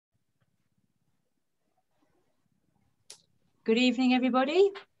Good evening,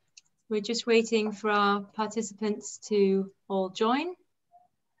 everybody. We're just waiting for our participants to all join.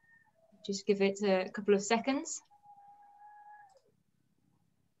 Just give it a couple of seconds.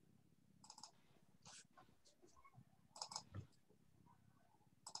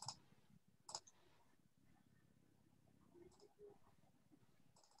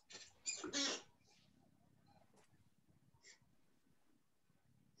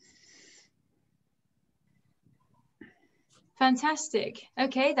 Fantastic.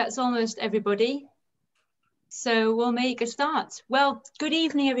 Okay, that's almost everybody. So we'll make a start. Well, good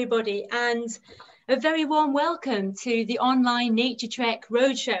evening, everybody, and a very warm welcome to the online Naturetrek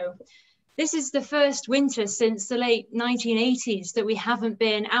Roadshow. This is the first winter since the late 1980s that we haven't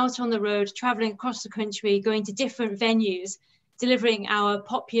been out on the road, traveling across the country, going to different venues, delivering our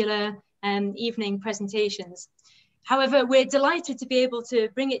popular evening presentations. However, we're delighted to be able to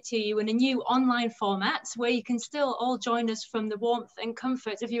bring it to you in a new online format where you can still all join us from the warmth and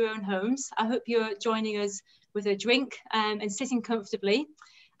comfort of your own homes. I hope you're joining us with a drink and sitting comfortably.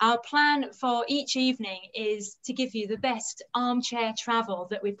 Our plan for each evening is to give you the best armchair travel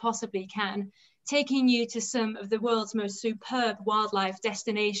that we possibly can, taking you to some of the world's most superb wildlife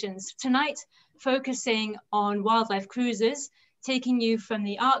destinations. Tonight, focusing on wildlife cruises, taking you from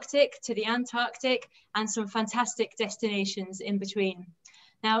the Arctic to the Antarctic and some fantastic destinations in between.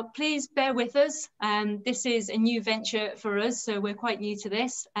 Now, please bear with us. This is a new venture for us, so we're quite new to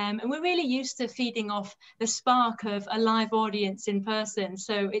this. And we're really used to feeding off the spark of a live audience in person.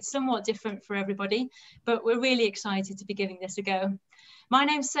 So it's somewhat different for everybody, but we're really excited to be giving this a go. My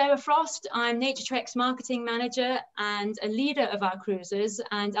name's Sarah Frost. I'm Naturetrek's marketing manager and a leader of our cruises,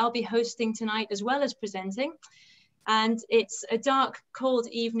 and I'll be hosting tonight as well as presenting. And it's a dark, cold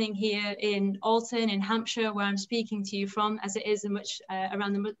evening here in Alton in Hampshire, where I'm speaking to you from, as it is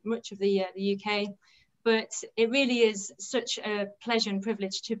around much of the UK. But it really is such a pleasure and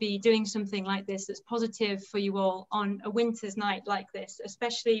privilege to be doing something like this that's positive for you all on a winter's night like this,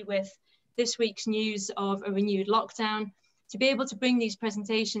 especially with this week's news of a renewed lockdown, to be able to bring these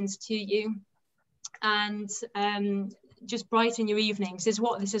presentations to you and just brighten your evenings is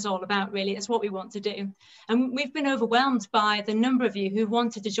what this is all about, really. It's what we want to do. And we've been overwhelmed by the number of you who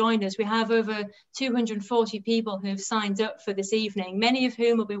wanted to join us. We have over 240 people who've signed up for this evening, many of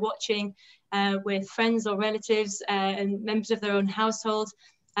whom will be watching with friends or relatives and members of their own household.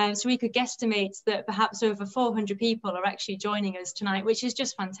 So we could guesstimate that perhaps over 400 people are actually joining us tonight, which is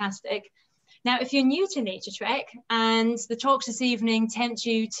just fantastic. Now, if you're new to Naturetrek and the talks this evening tempt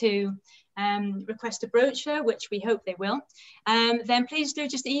you to request a brochure, which we hope they will, then please do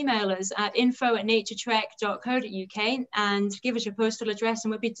just email us at info@naturetrek.co.uk and give us your postal address, and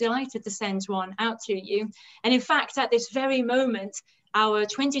we'll be delighted to send one out to you. And in fact, at this very moment, our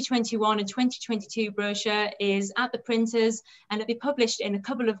 2021 and 2022 brochure is at the printers and it'll be published in a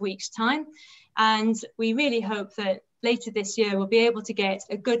couple of weeks' time. And we really hope that later this year we'll be able to get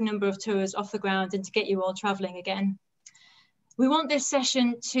a good number of tours off the ground and to get you all traveling again. We want this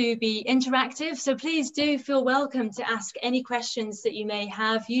session to be interactive, so please do feel welcome to ask any questions that you may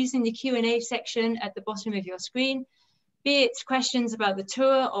have using the Q&A section at the bottom of your screen, be it questions about the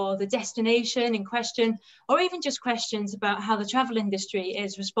tour or the destination in question, or even just questions about how the travel industry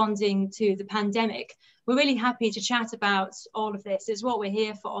is responding to the pandemic. We're really happy to chat about all of this. It's what we're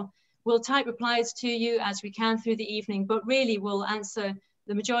here for. We'll type replies to you as we can through the evening, but really we'll answer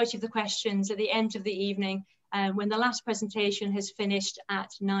the majority of the questions at the end of the evening when the last presentation has finished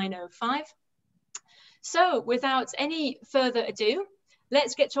at 9:05. So without any further ado,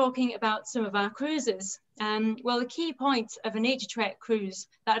 let's get talking about some of our cruises. Well, the key point of a Naturetrek cruise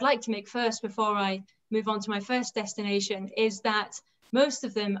that I'd like to make first before I move on to my first destination is that most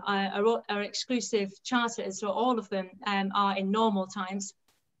of them are exclusive charters, so all of them are in normal times.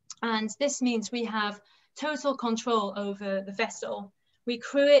 And this means we have total control over the vessel. We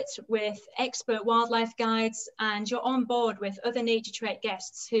crew it with expert wildlife guides, and you're on board with other Naturetrek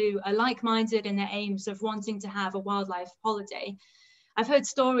guests who are like-minded in their aims of wanting to have a wildlife holiday. I've heard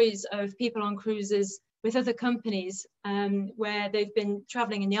stories of people on cruises with other companies where they've been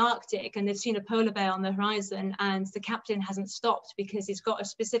traveling in the Arctic and they've seen a polar bear on the horizon and the captain hasn't stopped because he's got a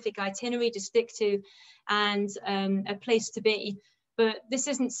specific itinerary to stick to and a place to be. But this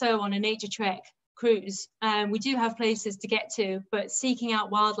isn't so on a Naturetrek cruise. We do have places to get to, but seeking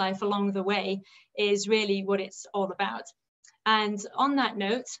out wildlife along the way is really what it's all about. And on that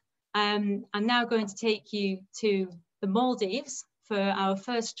note, I'm now going to take you to the Maldives for our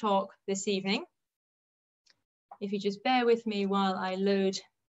first talk this evening. If you just bear with me while I load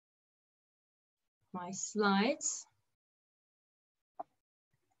my slides.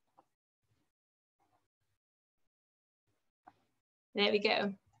 There we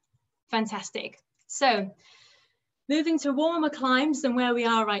go. Fantastic. So moving to warmer climes than where we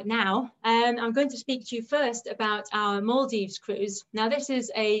are right now, I'm going to speak to you first about our Maldives cruise. Now, this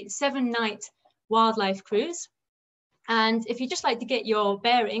is a 7-night wildlife cruise. And if you'd just like to get your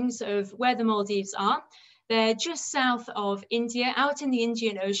bearings of where the Maldives are, they're just south of India, out in the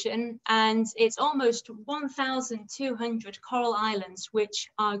Indian Ocean, and it's almost 1,200 coral islands, which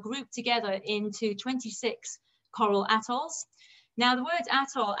are grouped together into 26 coral atolls. Now, the word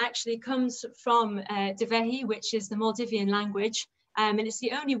atoll actually comes from Dhivehi, which is the Maldivian language, and it's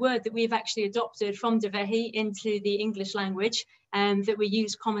the only word that we've actually adopted from Dhivehi into the English language that we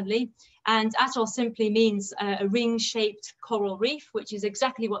use commonly. And atoll simply means a ring-shaped coral reef, which is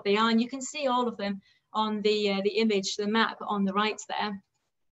exactly what they are. And you can see all of them on the image, the map on the right there.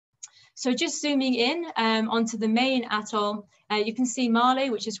 So just zooming in onto the main atoll, you can see Male,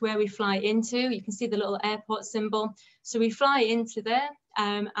 which is where we fly into. You can see the little airport symbol. So we fly into there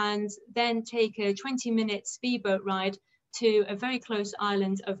and then take a 20-minute speedboat ride to a very close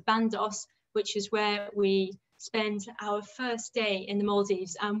island of Bandos, which is where we spend our first day in the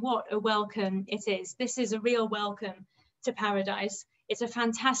Maldives. And what a welcome it is. This is a real welcome to paradise. It's a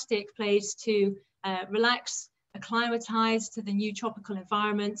fantastic place to relax, acclimatize to the new tropical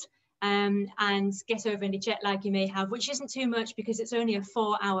environment, and get over any jet lag you may have, which isn't too much because it's only a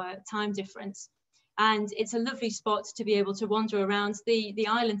 4-hour time difference. And it's a lovely spot to be able to wander around. The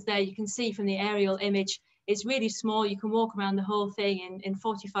island there, you can see from the aerial image, is really small. You can walk around the whole thing in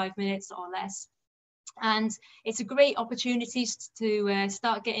 45 minutes or less. And it's a great opportunity to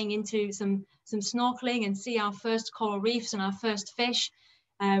start getting into some snorkeling and see our first coral reefs and our first fish.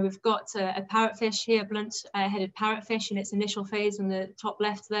 We've got a parrotfish here, blunt-headed parrotfish in its initial phase on the top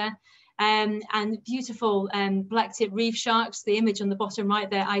left there. And beautiful black-tip reef sharks. The image on the bottom right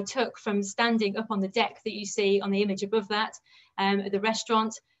there I took from standing up on the deck that you see on the image above that at the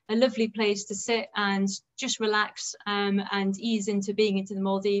restaurant. A lovely place to sit and just relax and ease into being into the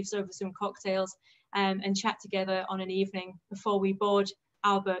Maldives over some cocktails and chat together on an evening before we board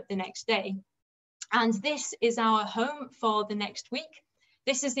our boat the next day. And this is our home for the next week.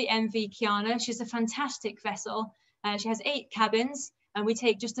 This is the MV Kiana. She's a fantastic vessel. She has 8 cabins, and we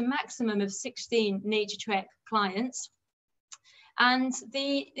take just a maximum of 16 Naturetrek clients. And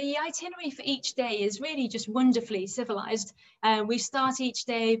the itinerary for each day is really just wonderfully civilized. We start each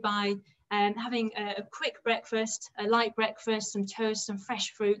day by having a quick breakfast, a light breakfast, some toast, some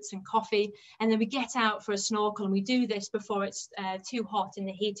fresh fruits and coffee. And then we get out for a snorkel, and we do this before it's too hot in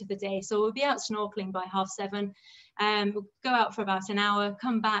the heat of the day. So we'll be out snorkeling by 7:30. We'll go out for about an hour,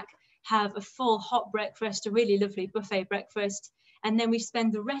 come back, have a full hot breakfast, a really lovely buffet breakfast. And then we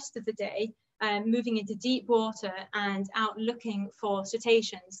spend the rest of the day moving into deep water and out looking for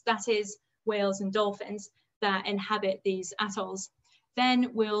cetaceans, that is whales and dolphins that inhabit these atolls.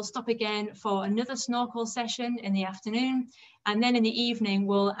 Then we'll stop again for another snorkel session in the afternoon. And then in the evening,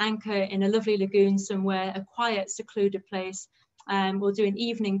 we'll anchor in a lovely lagoon somewhere, a quiet, secluded place. We'll do an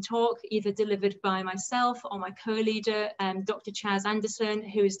evening talk, either delivered by myself or my co-leader, Dr. Chaz Anderson,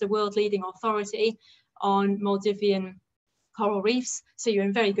 who is the world leading authority on Maldivian coral reefs. So you're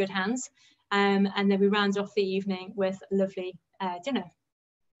in very good hands. And then we round off the evening with a lovely dinner.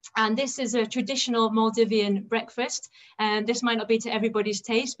 And this is a traditional Maldivian breakfast. And this might not be to everybody's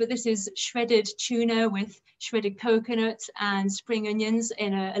taste, but this is shredded tuna with shredded coconut and spring onions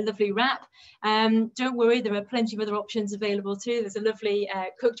in a lovely wrap. Don't worry, there are plenty of other options available too. There's a lovely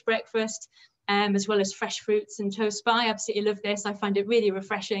cooked breakfast, as well as fresh fruits and toast. But I absolutely love this. I find it really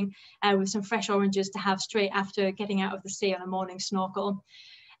refreshing with some fresh oranges to have straight after getting out of the sea on a morning snorkel.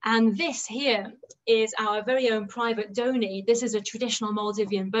 And this here is our very own private donie. This is a traditional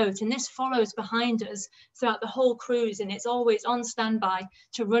Maldivian boat, and this follows behind us throughout the whole cruise, and it's always on standby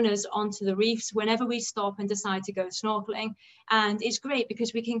to run us onto the reefs whenever we stop and decide to go snorkeling. And it's great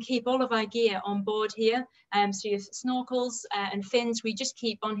because we can keep all of our gear on board here. So your snorkels and fins, we just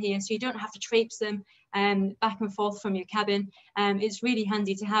keep on here, so you don't have to traipse them back and forth from your cabin. It's really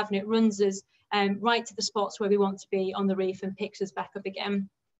handy to have, and it runs us right to the spots where we want to be on the reef and picks us back up again.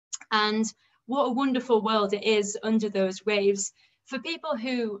 And what a wonderful world it is under those waves. For people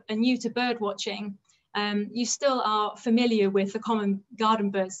who are new to bird watching, you still are familiar with the common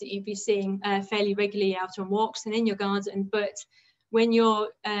garden birds that you'd be seeing fairly regularly out on walks and in your garden. But when you're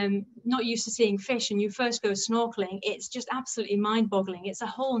not used to seeing fish and you first go snorkeling, it's just absolutely mind-boggling. It's a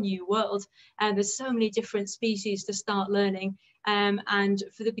whole new world, and there's so many different species to start learning. And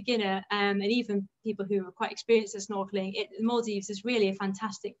for the beginner and even people who are quite experienced at snorkeling, Maldives is really a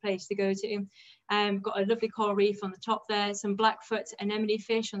fantastic place to go to. Got a lovely coral reef on the top there, some Blackfoot anemone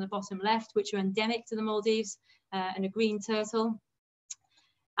fish on the bottom left, which are endemic to the Maldives, and a green turtle.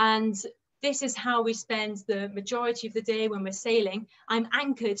 And this is how we spend the majority of the day when we're sailing. I'm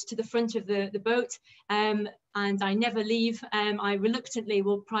anchored to the front of the boat, and I never leave. I reluctantly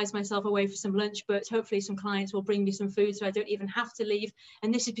will prize myself away for some lunch, but hopefully some clients will bring me some food so I don't even have to leave.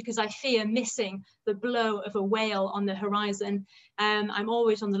 And this is because I fear missing the blow of a whale on the horizon. I'm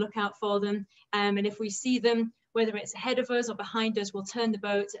always on the lookout for them. And if we see them, whether it's ahead of us or behind us, we'll turn the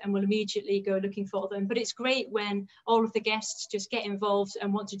boat and we'll immediately go looking for them. But it's great when all of the guests just get involved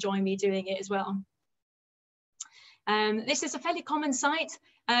and want to join me doing it as well. This is a fairly common sight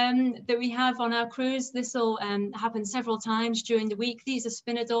that we have on our cruise. This will happen several times during the week. These are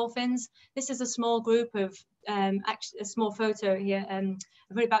spinner dolphins. This is a small group of, a small photo here,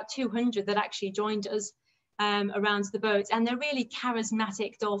 of about 200 that actually joined us around the boat, and they're really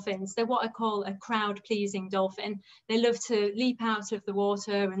charismatic dolphins. They're what I call a crowd-pleasing dolphin. They love to leap out of the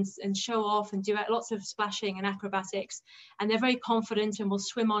water and show off and do lots of splashing and acrobatics, and they're very confident and will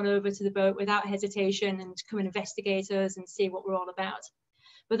swim on over to the boat without hesitation and come and investigate us and see what we're all about.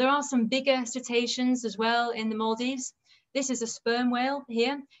 But there are some bigger cetaceans as well in the Maldives. This is a sperm whale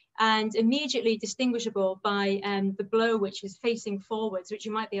here, and immediately distinguishable by the blow, which is facing forwards, which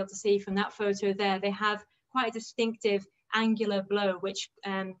you might be able to see from that photo there. They have quite a distinctive angular blow, which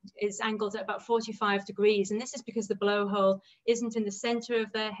is angled at about 45 degrees. And this is because the blowhole isn't in the center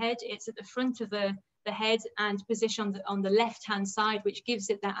of their head, it's at the front of the head and positioned on the left-hand side, which gives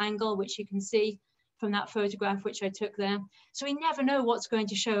it that angle, which you can see from that photograph, which I took there. So we never know what's going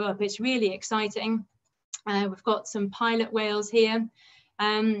to show up. It's really exciting. We've got some pilot whales here.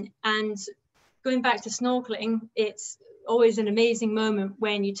 And going back to snorkeling, it's always an amazing moment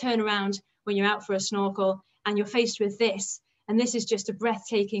when you turn around when you're out for a snorkel and you're faced with this. And this is just a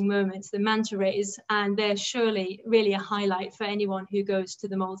breathtaking moment, the manta rays, and they're surely really a highlight for anyone who goes to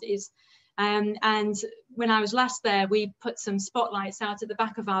the Maldives. And when I was last there, we put some spotlights out at the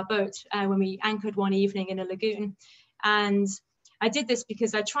back of our boat when we anchored one evening in a lagoon. And I did this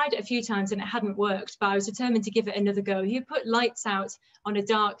because I tried it a few times and it hadn't worked, but I was determined to give it another go. You put lights out on a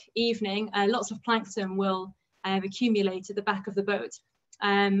dark evening, lots of plankton will accumulate at the back of the boat.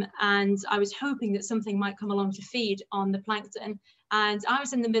 And I was hoping that something might come along to feed on the plankton. And I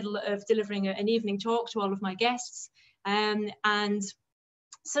was in the middle of delivering an evening talk to all of my guests. And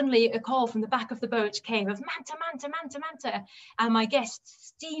suddenly a call from the back of the boat came of manta, manta, manta, manta. And my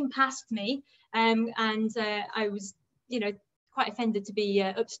guests steamed past me. I was, quite offended to be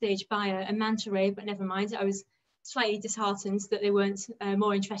upstaged by a manta ray, but never mind. I was slightly disheartened that they weren't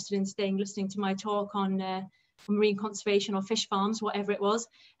more interested in staying listening to my talk on marine conservation or fish farms, whatever it was.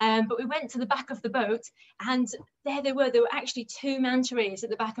 But we went to the back of the boat, and there were actually two manta rays at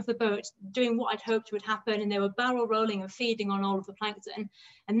the back of the boat doing what I'd hoped would happen, and they were barrel rolling and feeding on all of the plankton.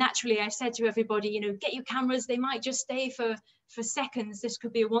 And naturally I said to everybody, get your cameras, they might just stay for seconds. This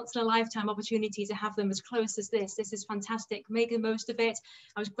could be a once in a lifetime opportunity to have them as close as this. This is fantastic, make the most of it.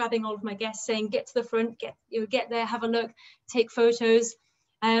 I was grabbing all of my guests saying, get to the front, get there, have a look, take photos.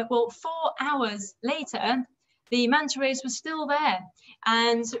 Well, 4 hours later, the manta rays were still there,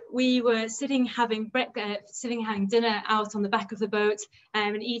 and we were sitting having dinner out on the back of the boat,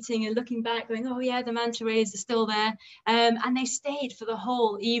 and eating and looking back, going, oh yeah, the manta rays are still there, and they stayed for the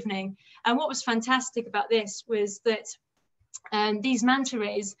whole evening. And what was fantastic about this was that these manta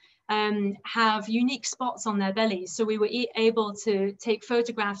rays have unique spots on their bellies, so we were able to take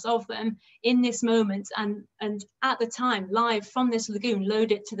photographs of them in this moment, and at the time live from this lagoon,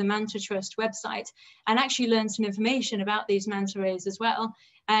 load it to the Manta Trust website and actually learn some information about these manta rays as well.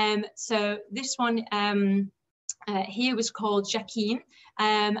 So this one here was called Jaquim,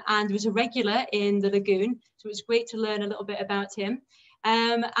 and was a regular in the lagoon, so it was great to learn a little bit about him.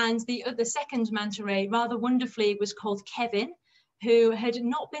 And the second manta ray, rather wonderfully, was called Kevin, who had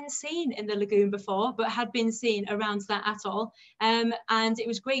not been seen in the lagoon before, but had been seen around that atoll. And it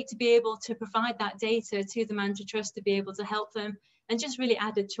was great to be able to provide that data to the Manta Trust to be able to help them, and just really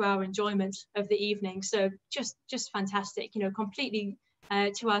added to our enjoyment of the evening. So just fantastic, completely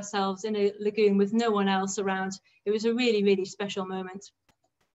to ourselves in a lagoon with no one else around. It was a really, really special moment.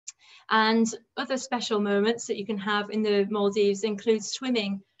 And other special moments that you can have in the Maldives include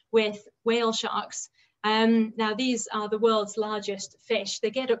swimming with whale sharks. Now these are the world's largest fish. They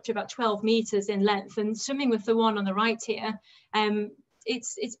get up to about 12 meters in length, and swimming with the one on the right here, it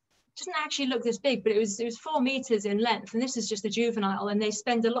doesn't actually look this big, but it was 4 meters in length, and this is just a juvenile, and they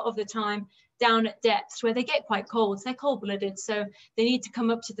spend a lot of the time down at depths where they get quite cold. They're cold-blooded, so they need to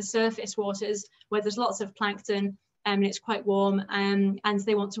come up to the surface waters where there's lots of plankton, and it's quite warm, and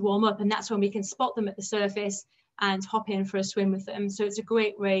they want to warm up, and that's when we can spot them at the surface and hop in for a swim with them. So it's a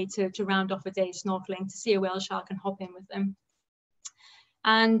great way to round off a day snorkeling, to see a whale shark and hop in with them.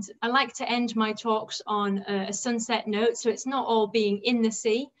 And I like to end my talks on a sunset note. So it's not all being in the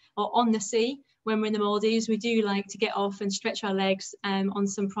sea or on the sea. When we're in the Maldives, we do like to get off and stretch our legs on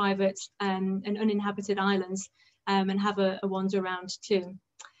some private and uninhabited islands and have a wander around too.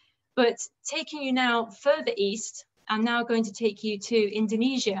 But taking you now further east, I'm now going to take you to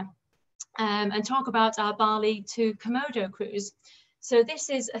Indonesia and talk about our Bali to Komodo cruise. So this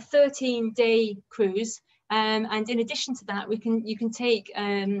is a 13-day cruise. And in addition to that, you can take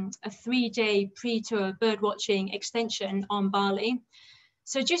a 3-day pre-tour birdwatching extension on Bali.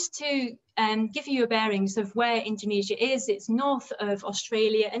 So just to give you a bearings of where Indonesia is, it's north of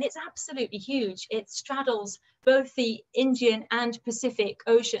Australia and it's absolutely huge. It straddles both the Indian and Pacific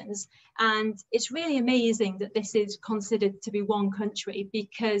Oceans. And it's really amazing that this is considered to be one country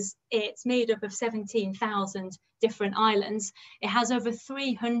because it's made up of 17,000 different islands. It has over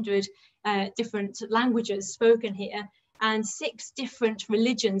 300 different languages spoken here, and 6 different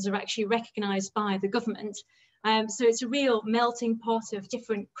religions are actually recognized by the government. So it's a real melting pot of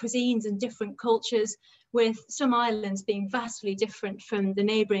different cuisines and different cultures, with some islands being vastly different from the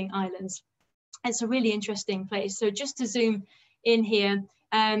neighboring islands. It's a really interesting place. So just to zoom in here,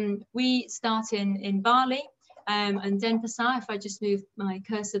 we start in Bali and Denpasar, if I just move my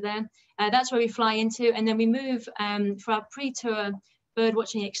cursor there, that's where we fly into, and then we move for our pre-tour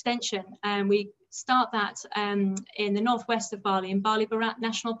birdwatching extension, and we start that in the northwest of Bali, in Bali Barat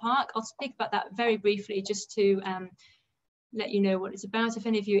National Park. I'll speak about that very briefly just to let you know what it's about if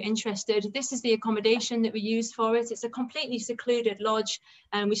any of you are interested. This is the accommodation that we use for it. It's a completely secluded lodge,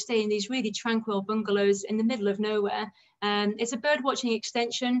 and we stay in these really tranquil bungalows in the middle of nowhere. It's a birdwatching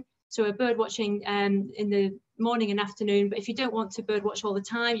extension, so a birdwatching in the morning and afternoon, but if you don't want to birdwatch all the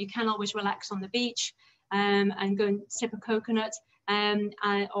time, you can always relax on the beach and go and sip a coconut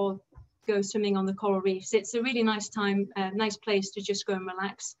or go swimming on the coral reefs. It's a really nice time, nice place to just go and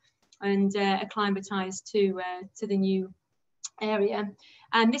relax and acclimatize to the new area.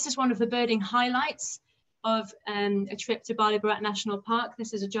 And this is one of the birding highlights of a trip to Bali Barat National Park.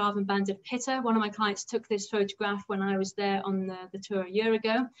 This is a Javan banded pitta. One of my clients took this photograph when I was there on the tour a year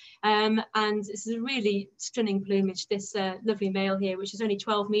ago. And this is a really stunning plumage, this lovely male here, which is only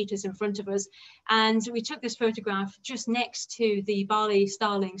 12 meters in front of us. And we took this photograph just next to the Bali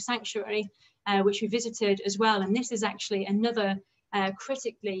Starling Sanctuary, which we visited as well. And this is actually another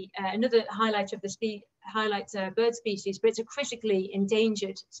another highlight of the bird species, but it's a critically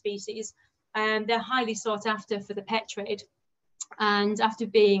endangered species. They're highly sought after for the pet trade. And after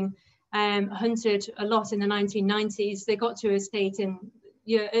being hunted a lot in the 1990s, they got to a state in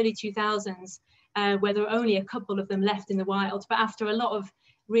the early 2000s where there were only a couple of them left in the wild. But after a lot of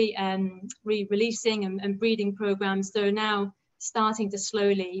re-releasing and breeding programs, they're now starting to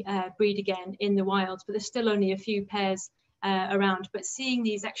slowly breed again in the wild. But there's still only a few pairs around. But seeing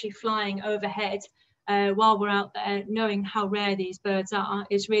these actually flying overhead while we're out there, knowing how rare these birds are,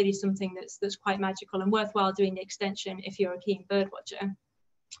 is really something that's quite magical and worthwhile doing the extension if you're a keen bird watcher.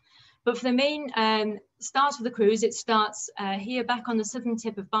 But for the main start of the cruise, it starts here back on the southern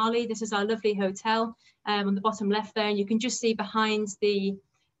tip of Bali. This is our lovely hotel on the bottom left there, and you can just see behind the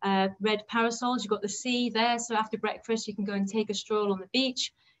red parasols, you've got the sea there. So after breakfast, you can go and take a stroll on the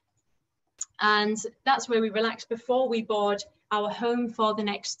beach. And that's where we relax before we board our home for the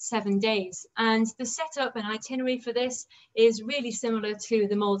next 7 days. And the setup and itinerary for this is really similar to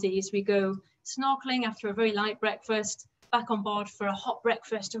the Maldives. We go snorkeling after a very light breakfast, back on board for a hot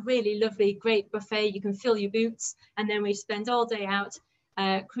breakfast, a really lovely, great buffet. You can fill your boots, and then we spend all day out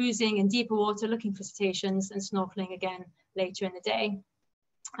cruising in deeper water, looking for cetaceans, and snorkeling again later in the day.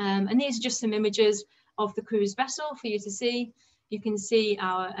 And these are just some images of the cruise vessel for you to see. You can see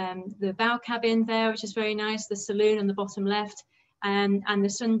our the bow cabin there, which is very nice, the saloon on the bottom left, and the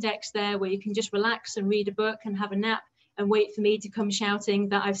sun decks there where you can just relax and read a book and have a nap and wait for me to come shouting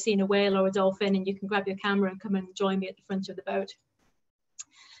that I've seen a whale or a dolphin, and you can grab your camera and come and join me at the front of the boat.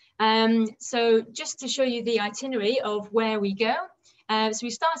 So just to show you the itinerary of where we go. So we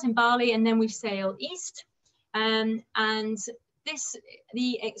start in Bali and then we sail east, and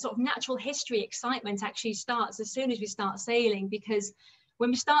the sort of natural history excitement actually starts as soon as we start sailing, because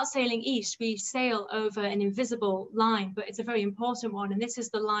when we start sailing east, we sail over an invisible line, but it's a very important one. And this is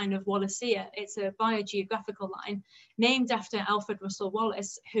the line of Wallacea. It's a biogeographical line named after Alfred Russel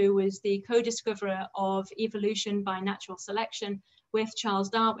Wallace, who was the co-discoverer of evolution by natural selection with Charles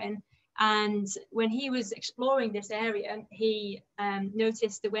Darwin. And when he was exploring this area, he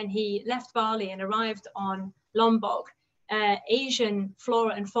noticed that when he left Bali and arrived on Lombok, Asian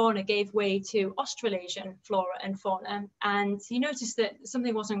flora and fauna gave way to Australasian flora and fauna, and he noticed that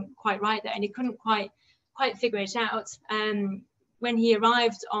something wasn't quite right there, and he couldn't quite figure it out. when he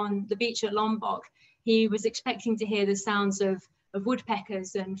arrived on the beach at Lombok, he was expecting to hear the sounds of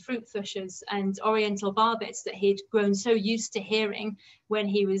woodpeckers and fruit thrushes and oriental barbets that he'd grown so used to hearing when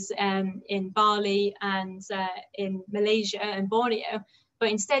he was in Bali and in Malaysia and Borneo. But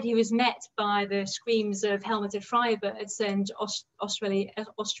instead he was met by the screams of helmeted firebirds and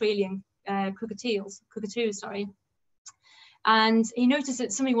Australian cockatoos, sorry. And he noticed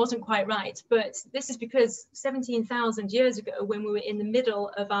that something wasn't quite right, but this is because 17,000 years ago, when we were in the middle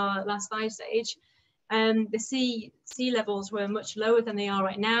of our last ice age, the sea levels were much lower than they are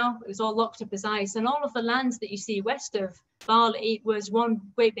right now. It was all locked up as ice, and all of the land that you see west of Bali was one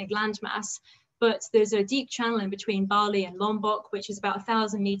great big landmass. But there's a deep channel in between Bali and Lombok, which is about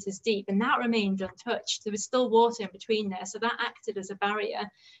 1,000 meters deep, and that remained untouched. There was still water in between there, so that acted as a barrier,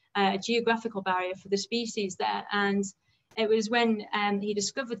 a geographical barrier for the species there. And it was when he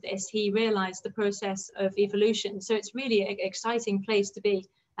discovered this, he realized the process of evolution. So it's really an exciting place to be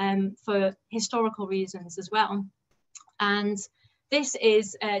for historical reasons as well. And this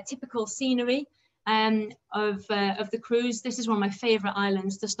is typical scenery of the cruise. This is one of my favorite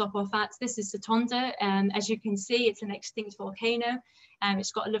islands to stop off at. This is Satonda. As you can see, it's an extinct volcano.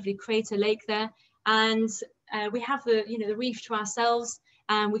 It's got a lovely crater lake there. And we have the reef to ourselves,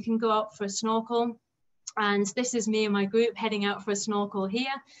 and we can go out for a snorkel. And this is me and my group heading out for a snorkel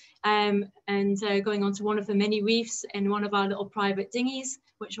here, and going onto one of the many reefs in one of our little private dinghies,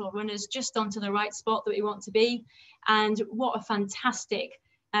 which will run us just onto the right spot that we want to be. And what a fantastic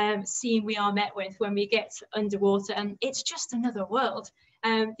scene we are met with when we get underwater, and it's just another world.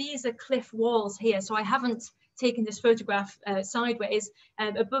 These are cliff walls here, so I haven't taken this photograph sideways.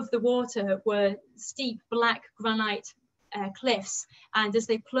 Above the water were steep black granite cliffs, and as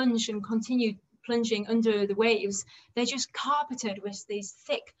they plunge and continue plunging under the waves, they're just carpeted with these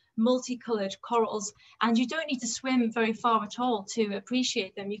thick multicolored corals, and you don't need to swim very far at all to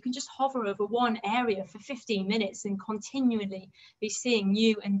appreciate them. You can just hover over one area for 15 minutes and continually be seeing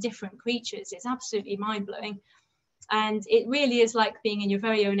new and different creatures. It's absolutely mind-blowing, and it really is like being in your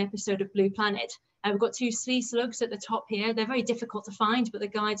very own episode of Blue Planet. We've got two sea slugs at the top here. They're very difficult to find, but the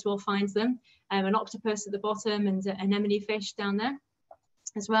guides will find them. An octopus at the bottom and an anemone fish down there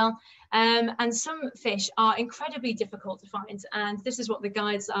as well. And some fish are incredibly difficult to find, and this is what the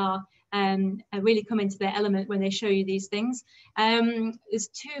guides are really come into their element when they show you these things. There's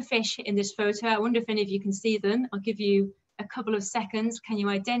two fish in this photo. I wonder if any of you can see them. I'll give you a couple of seconds. Can you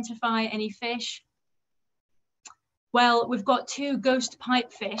identify any fish? Well, we've got two ghost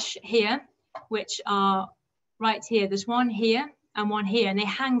pipefish here, which are right here. There's one here and one here, and they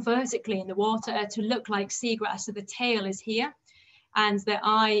hang vertically in the water to look like seagrass. So the tail is here, and the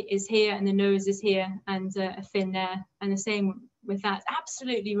eye is here, and the nose is here, and a fin there, and the same with that.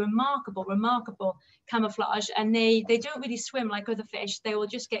 Absolutely remarkable camouflage. And they don't really swim like other fish. They will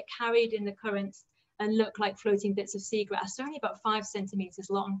just get carried in the current and look like floating bits of seagrass. They're only about 5 centimeters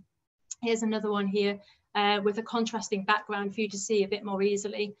long. Here's another one here with a contrasting background for you to see a bit more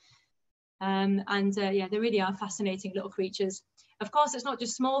easily. Yeah, they really are fascinating little creatures. Of course, it's not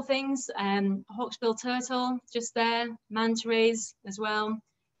just small things. Hawksbill turtle just there, manta rays as well,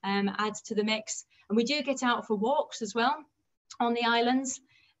 adds to the mix. And we do get out for walks as well on the islands.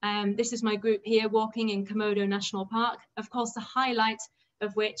 This is my group here walking in Komodo National Park. Of course, the highlight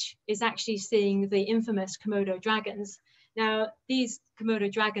of which is actually seeing the infamous Komodo dragons. Now, these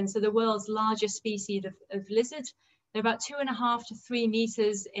Komodo dragons are the world's largest species of lizard. They're about 2.5 to 3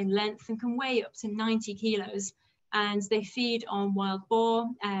 meters in length and can weigh up to 90 kilos. And they feed on wild boar,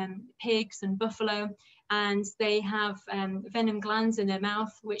 pigs and buffalo, and they have venom glands in their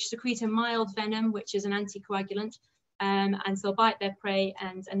mouth which secrete a mild venom, which is an anticoagulant, and they'll bite their prey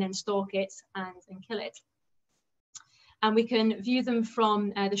and then stalk it and kill it. And we can view them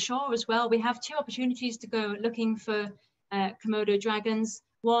from the shore as well. We have 2 opportunities to go looking for Komodo dragons.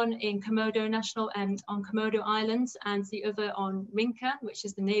 One in Komodo National on Komodo Island, and the other on Rinca, which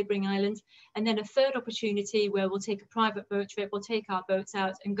is the neighboring island. And then a third opportunity where we'll take a private boat trip. We'll take our boats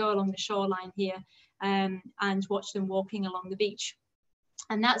out and go along the shoreline here and watch them walking along the beach.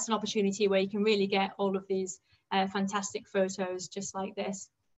 And that's an opportunity where you can really get all of these fantastic photos just like this.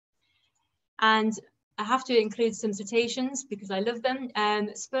 And I have to include some cetaceans because I love them.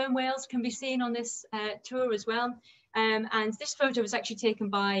 Sperm whales can be seen on this tour as well. And this photo was actually taken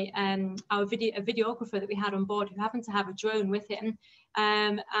by a videographer that we had on board who happened to have a drone with him.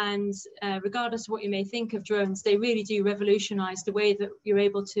 Regardless of what you may think of drones, they really do revolutionize the way that you're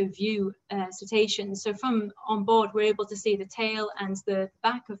able to view cetaceans. So from on board, we're able to see the tail and the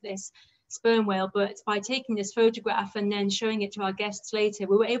back of this sperm whale, but by taking this photograph and then showing it to our guests later,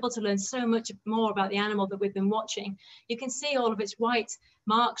 we were able to learn so much more about the animal that we've been watching. You can see all of its white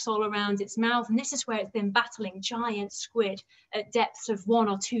marks all around its mouth, and this is where it's been battling giant squid at depths of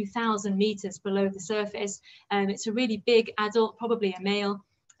 1,000 or 2,000 meters below the surface. It's a really big adult, probably a male,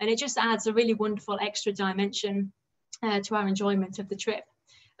 and it just adds a really wonderful extra dimension to our enjoyment of the trip.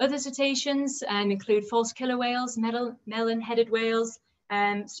 Other cetaceans include false killer whales, melon-headed whales,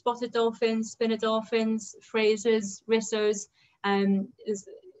 spotted dolphins, spinner dolphins, Frasers, rissos. There's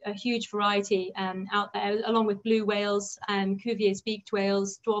a huge variety out there, along with blue whales, Cuvier's beaked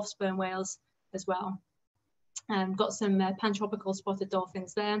whales, dwarf sperm whales as well. Got some pantropical spotted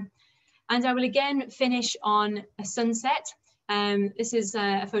dolphins there. And I will again finish on a sunset. This is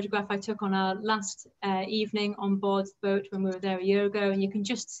a photograph I took on our last evening on board the boat when we were there a year ago, and you can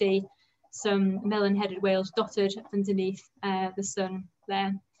just see some melon-headed whales dotted underneath the sun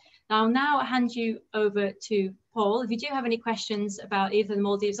there. I'll now hand you over to Paul. If you do have any questions about either the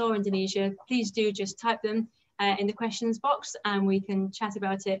Maldives or Indonesia, please do just type them in the questions box and we can chat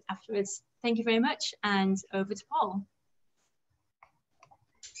about it afterwards. Thank you very much, and over to Paul.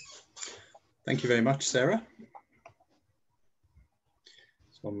 Thank you very much, Sarah.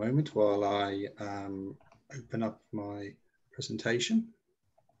 Just one moment while I open up my presentation.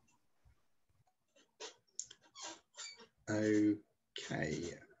 Okay.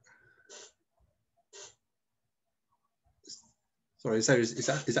 Sorry, so is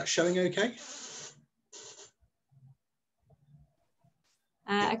that showing okay?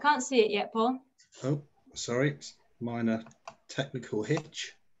 I can't see it yet, Paul. Oh, sorry, minor technical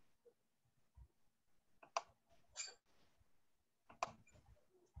hitch.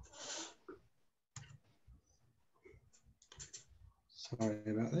 Sorry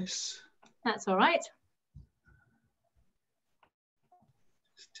about this. That's all right.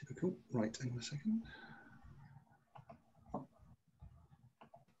 It's typical. Right, hang on a second.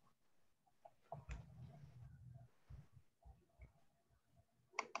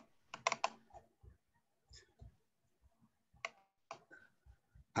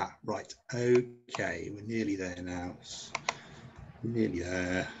 Ah, right. Okay, we're nearly there now. Nearly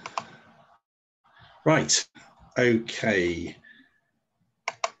there. Right. Okay.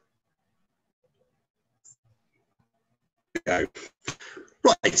 Go.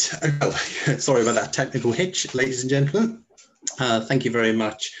 Right. Well, sorry about that technical hitch, ladies and gentlemen. Thank you very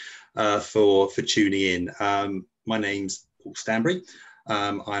much for tuning in. My name's Paul Stanbury.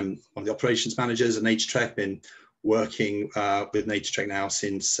 I'm one of the operations managers at Naturetrek. Been working with Naturetrek now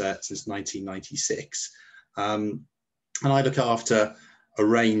since 1996, and I look after a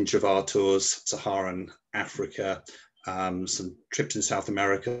range of our tours: Saharan Africa, some trips in South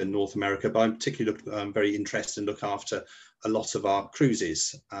America and North America, but I'm particularly very interested and look after a lot of our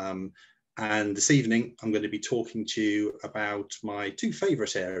cruises. And this evening, I'm going to be talking to you about my two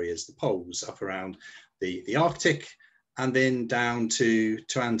favourite areas, the poles, up around the Arctic and then down to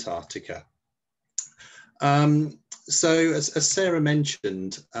Antarctica. So as Sarah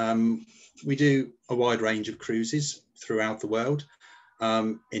mentioned, we do a wide range of cruises throughout the world.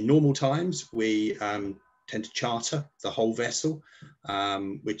 In normal times, we tend to charter the whole vessel,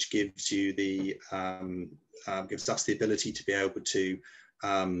 which gives you the gives us the ability to be able to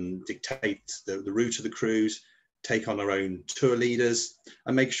dictate the route of the cruise, take on our own tour leaders,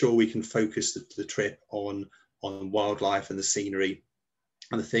 and make sure we can focus the trip on wildlife and the scenery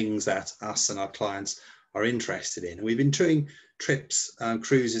and the things that us and our clients are interested in. And we've been doing trips,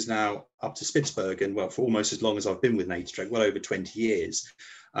 cruises now up to Spitsbergen, well, for almost as long as I've been with Naturetrek, well over 20 years.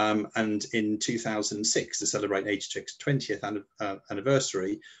 And in 2006, to celebrate Naturetrek's 20th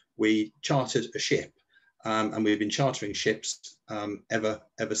anniversary, we chartered a ship, and we've been chartering ships ever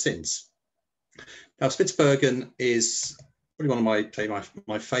since. Now, Spitsbergen is probably one of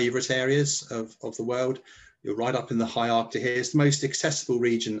my favourite areas of the world. You're right up in the high Arctic here. It's the most accessible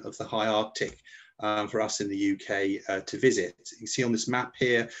region of the high Arctic for us in the UK to visit. You can see on this map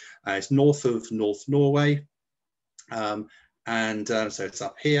here, it's north of North Norway, so it's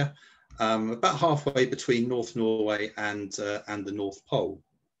up here, about halfway between North Norway and the North Pole.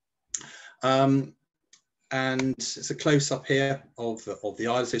 And it's a close-up here of the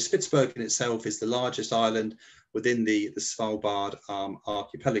island. So Spitsbergen itself is the largest island within the Svalbard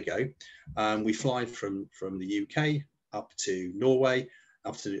archipelago. We fly from the UK up to Norway,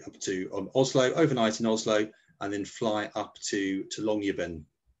 up to Oslo, overnight in Oslo, and then fly up to Longyearbyen.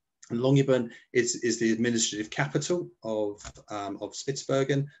 And Longyearbyen is the administrative capital of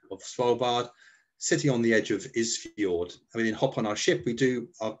Spitsbergen, of Svalbard. sitting on the edge of Isfjord. And we then hop on our ship. We tend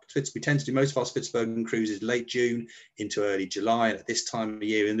to do most of our Spitsbergen cruises late June into early July. And at this time of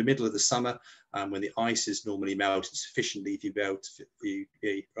year, in the middle of the summer, when the ice is normally melted sufficiently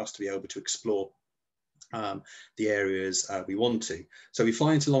for us to be able to explore the areas we want to. So we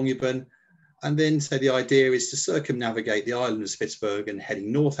fly into Longyearbyen, and then so the idea is to circumnavigate the island of Spitsbergen,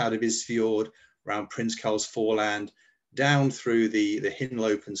 heading north out of Isfjord, around Prince Karl's Foreland, down through the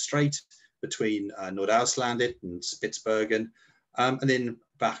Hinlopen Strait between Nordauslandet and Spitsbergen, and then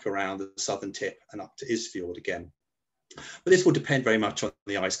back around the southern tip and up to Isfjord again. But this will depend very much on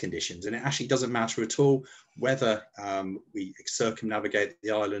the ice conditions, and it actually doesn't matter at all whether we circumnavigate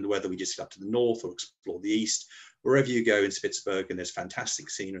the island, whether we just get up to the north or explore the east. Wherever you go in Spitsbergen, there's fantastic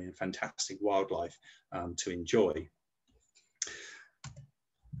scenery and fantastic wildlife to enjoy.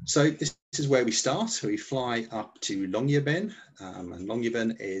 So this is where we start. We fly up to Longyearbyen, and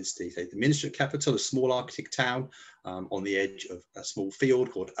Longyearbyen is the ministry capital, a small Arctic town on the edge of a small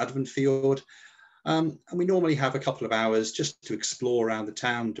fiord called Adventfjord. And we normally have a couple of hours just to explore around the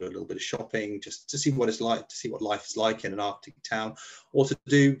town, do a little bit of shopping, just to see what it's like, to see what life is like in an Arctic town, or to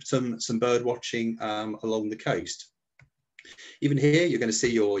do some bird watching along the coast. Even here, you're going to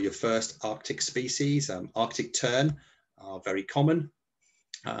see your first Arctic species. Arctic tern are very common.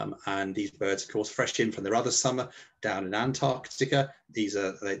 And these birds, of course, fresh in from their other summer down in Antarctica. These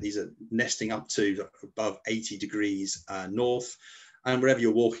are nesting up to above 80 degrees north. And wherever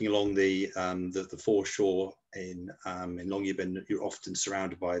you're walking along the foreshore in Longyearbyen, you're often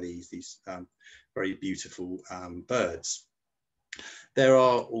surrounded by these very beautiful birds. There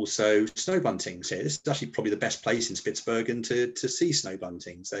are also snow buntings here. This is actually probably the best place in Spitsbergen to see snow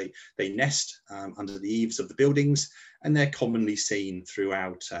buntings. They nest under the eaves of the buildings, and they're commonly seen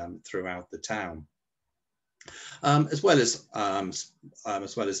throughout the town. As well as the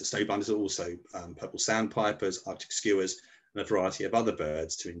snow buntings, also purple sandpipers, Arctic skuas, and a variety of other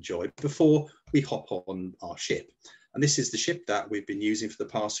birds to enjoy before we hop on our ship. And this is the ship that we've been using for the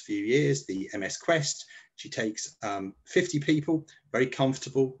past few years, the MS Quest. She takes 50 people, very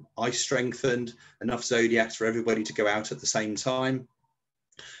comfortable, ice strengthened, enough zodiacs for everybody to go out at the same time.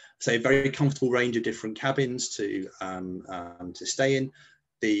 So a very comfortable range of different cabins to stay in.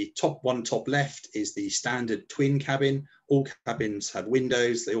 The top left is the standard twin cabin. All cabins have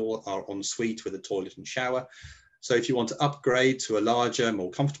windows. They all are en suite with a toilet and shower. So if you want to upgrade to a larger, more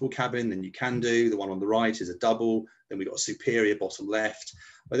comfortable cabin, then you can do. The one on the right is a double. Then we've got a superior bottom left.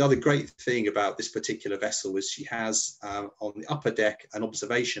 But the other great thing about this particular vessel is she has on the upper deck an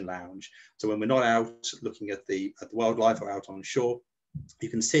observation lounge. So when we're not out looking at the wildlife or out on shore, you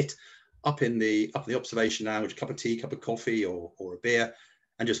can sit up in the observation lounge, a cup of tea, cup of coffee, or a beer,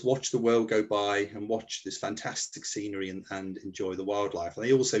 and just watch the world go by and watch this fantastic scenery and enjoy the wildlife. And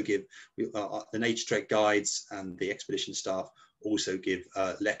they also give, the Naturetrek guides and the expedition staff also give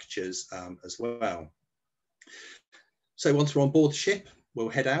lectures as well. So once we're on board the ship, we'll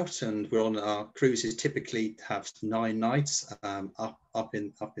head out, and we're on our cruises typically have 9 nights up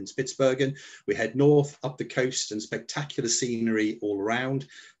in Spitsbergen. We head north up the coast, and spectacular scenery all around.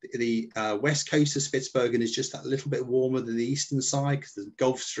 The west coast of Spitsbergen is just that little bit warmer than the eastern side, because the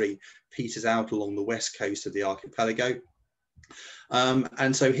Gulf Stream peters out along the west coast of the archipelago.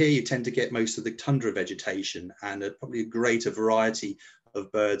 And so here you tend to get most of the tundra vegetation and probably a greater variety of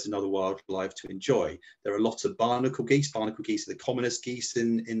birds and other wildlife to enjoy. There are lots of barnacle geese. Barnacle geese are the commonest geese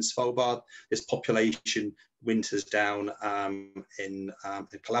in Svalbard. This population winters down in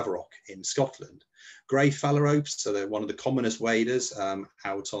Calaverock in Scotland. Grey phalaropes, so they're one of the commonest waders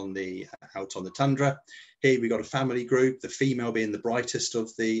out on the tundra. Here we've got a family group, the female being the brightest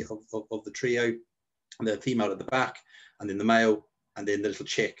of the trio, and the female at the back, and then the male, and then the little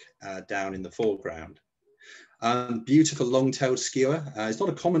chick down in the foreground. Beautiful long-tailed skua. It's not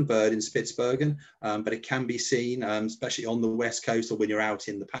a common bird in Spitsbergen, but it can be seen, especially on the west coast or when you're out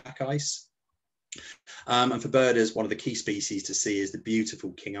in the pack ice. And for birders, one of the key species to see is the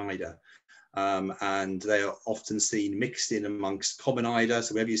beautiful king eider. And they are often seen mixed in amongst common eider.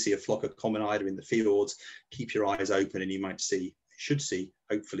 So whenever you see a flock of common eider in the fjords, keep your eyes open, and you should see,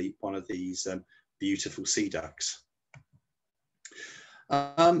 hopefully, one of these beautiful sea ducks.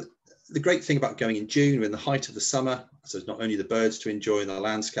 The great thing about going in June, we're in the height of the summer, so it's not only the birds to enjoy in the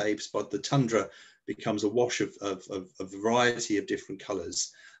landscapes, but the tundra becomes a wash of a variety of different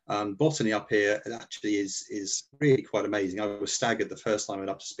colours. Botany up here actually is really quite amazing. I was staggered the first time I went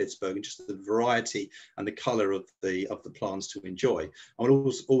up to Spitsbergen, just the variety and the colour of the plants to enjoy. I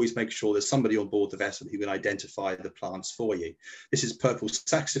will always make sure there's somebody on board the vessel who can identify the plants for you. This is purple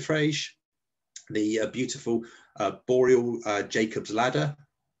saxifrage, the beautiful boreal Jacob's ladder.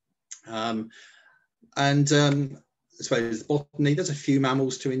 And I suppose botany, there's a few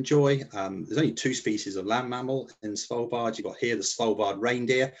mammals to enjoy. There's only 2 species of land mammal in Svalbard. You've got here the Svalbard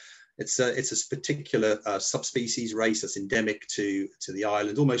reindeer. It's a particular subspecies race that's endemic to the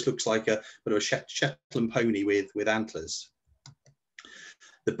island. Almost looks like a bit of a Shetland pony with antlers.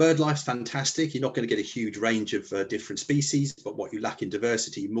 The bird life's fantastic. You're not going to get a huge range of different species, but what you lack in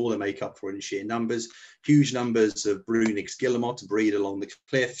diversity, you more than make up for in sheer numbers. Huge numbers of Brunix guillemot breed along the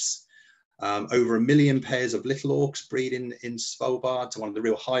cliffs. Over 1 million pairs of little auks breed in Svalbard. So one of the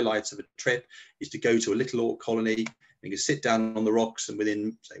real highlights of a trip is to go to a little auk colony. You can sit down on the rocks, and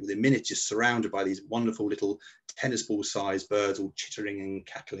within minutes, you're surrounded by these wonderful little tennis ball sized birds all chittering and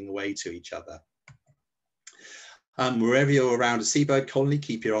cackling away to each other. Wherever you're around a seabird colony,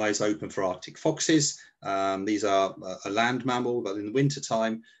 keep your eyes open for Arctic foxes. These are a land mammal, but in the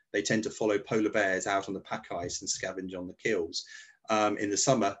wintertime, they tend to follow polar bears out on the pack ice and scavenge on the kills. In the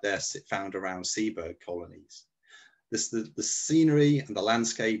summer, they're found around seabird colonies. The scenery and the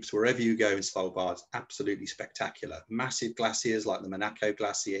landscapes, wherever you go in Svalbard, is absolutely spectacular. Massive glaciers like the Monaco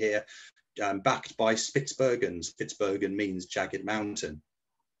Glacier here, backed by Spitsbergen. Spitsbergen means jagged mountain.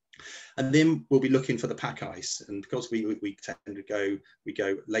 And then we'll be looking for the pack ice. And because we tend to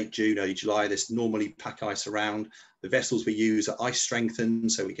go late June, early July, there's normally pack ice around. The vessels we use are ice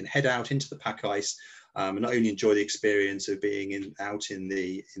strengthened, so we can head out into the pack ice and not only enjoy the experience of being out in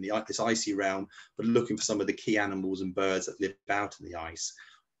this icy realm, but looking for some of the key animals and birds that live out in the ice.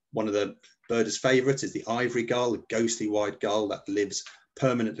 One of the birders' favourites is the ivory gull, the ghostly white gull that lives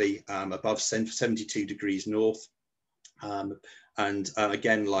permanently above 72 degrees north. And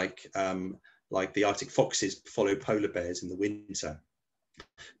again, like the Arctic foxes, follow polar bears in the winter.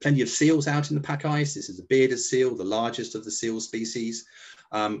 Plenty of seals out in the pack ice. This is a bearded seal, the largest of the seal species.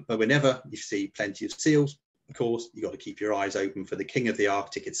 But whenever you see plenty of seals, of course, you've got to keep your eyes open for the king of the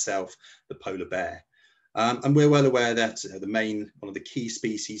Arctic itself, the polar bear. And we're well aware that one of the key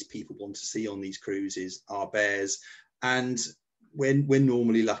species people want to see on these cruises are bears. And we're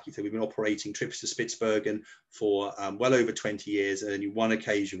normally lucky. So we've been operating trips to Spitsbergen for well over 20 years, and only one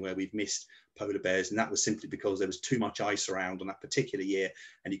occasion where we've missed polar bears, and that was simply because there was too much ice around on that particular year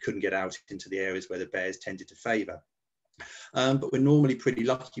and you couldn't get out into the areas where the bears tended to favour. But we're normally pretty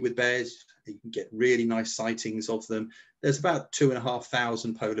lucky with bears. You can get really nice sightings of them. There's about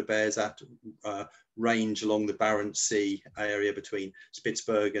 2,500 polar bears that range along the Barents Sea area between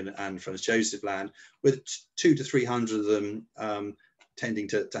Spitsbergen and Franz Josef Land, with 200 to 300 of them tending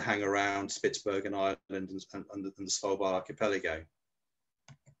to hang around Spitsbergen Island and the Svalbard archipelago.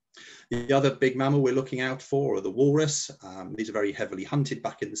 The other big mammal we're looking out for are the walrus. These are very heavily hunted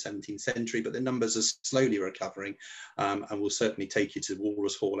back in the 17th century, but their numbers are slowly recovering, and we'll certainly take you to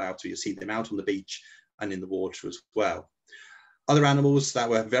Walrus Hall out, so you'll see them out on the beach and in the water as well. Other animals that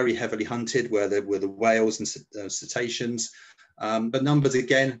were very heavily hunted were the whales and cetaceans, but numbers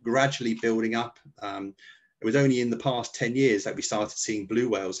again gradually building up. It was only in the past 10 years that we started seeing blue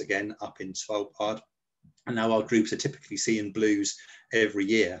whales again up in Svalbard, and now our groups are typically seeing blues every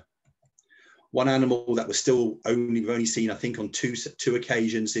year. One animal that we've only seen, I think, on two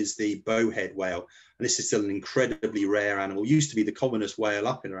occasions is the bowhead whale. And this is still an incredibly rare animal. It used to be the commonest whale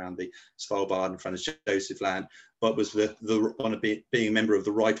up and around the Svalbard and Franz Josef Land, but was being a member of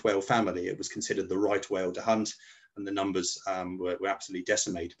the right whale family. It was considered the right whale to hunt, and the numbers were absolutely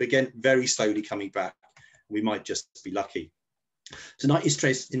decimated. But again, very slowly coming back. We might just be lucky. Tonight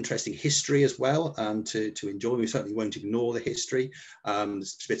is interesting history as well to enjoy. We certainly won't ignore the history.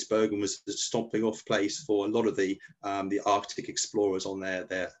 Spitsbergen was the stopping off place for a lot of the Arctic explorers on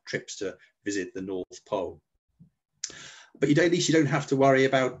their trips to visit the North Pole. But at least you don't have to worry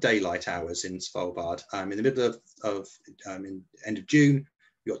about daylight hours in Svalbard. In the middle of end of June,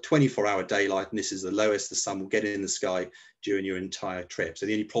 you've got 24-hour daylight, and this is the lowest the sun will get in the sky during your entire trip. So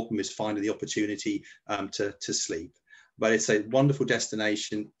the only problem is finding the opportunity to sleep. But it's a wonderful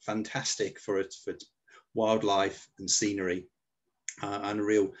destination, fantastic for its wildlife and scenery, and a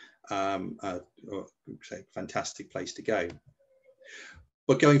real fantastic place to go.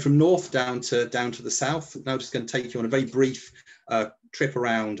 But going from north down to the south, now just going to take you on a very brief trip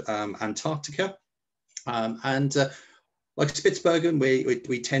around Antarctica. Like Spitsbergen,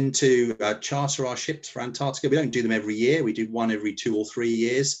 we tend to charter our ships for Antarctica. We don't do them every year. We do one every 2 or 3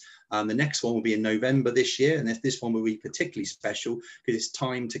 years. The next one will be in November this year, and this one will be particularly special because it's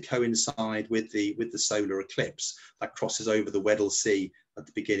timed to coincide with the solar eclipse that crosses over the Weddell Sea at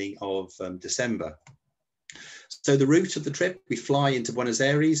the beginning of December. So the route of the trip, we fly into Buenos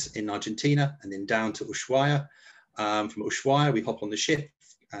Aires in Argentina and then down to Ushuaia. From Ushuaia, we hop on the ship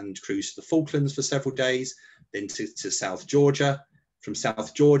and cruise to the Falklands for several days, then to South Georgia, from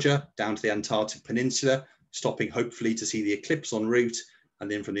South Georgia down to the Antarctic Peninsula, stopping hopefully to see the eclipse en route, and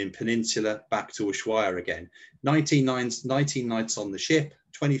then from the peninsula back to Ushuaia again. 19 nights on the ship,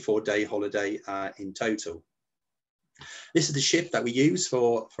 24-day holiday in total. This is the ship that we use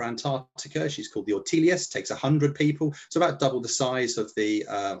for Antarctica. She's called the Ortelius, takes 100 people, so about double the size of the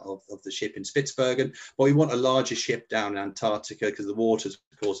ship in Spitsbergen. But we want a larger ship down in Antarctica because the waters,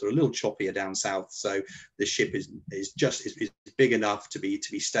 of course, are a little choppier down south. So the ship is big enough to be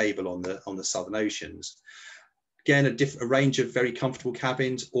stable on the southern oceans. Again, a range of very comfortable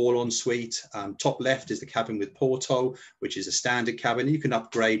cabins, all en suite. Top left is the cabin with porthole, which is a standard cabin. You can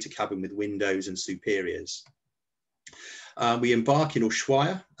upgrade to cabin with windows and superiors. We embark in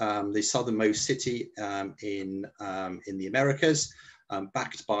Ushuaia, the southernmost city in the Americas,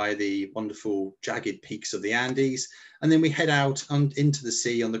 backed by the wonderful jagged peaks of the Andes. And then we head out into the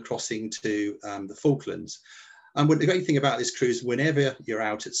sea on the crossing to the Falklands. And the great thing about this cruise, whenever you're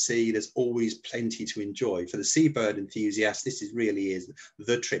out at sea, there's always plenty to enjoy. For the seabird enthusiast, this really is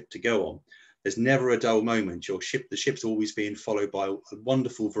the trip to go on. There's never a dull moment. The ship's always being followed by a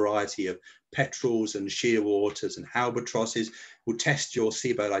wonderful variety of petrels and shearwaters and albatrosses. Will test your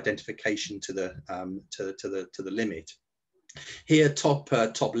seabird identification to the limit. Here, top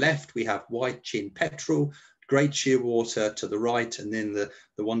left, we have white-chinned petrel, great shearwater to the right, and then the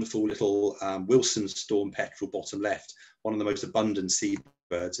wonderful little Wilson storm petrel bottom left, one of the most abundant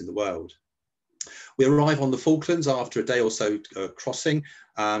seabirds in the world. We arrive on the Falklands after a day or so crossing,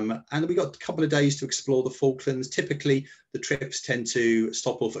 and we got a couple of days to explore the Falklands. Typically, the trips tend to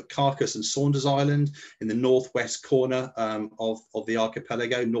stop off at Carcass and Saunders Island in the northwest corner of the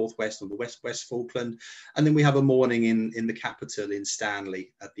archipelago, northwest of the west Falkland. And then we have a morning in the capital in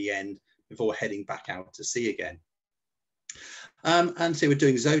Stanley at the end before heading back out to sea again. And so we're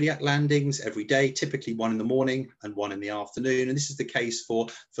doing zodiac landings every day, typically one in the morning and one in the afternoon. And this is the case for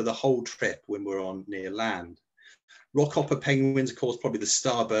the whole trip when we're on near land. Rockhopper penguins, of course, probably the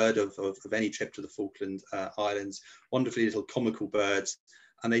star bird of any trip to the Falkland Islands, wonderfully little comical birds.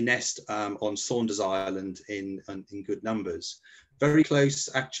 And they nest on Saunders Island in good numbers. Very close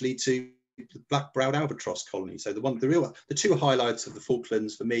actually to the black-browed albatross colony. So the two highlights of the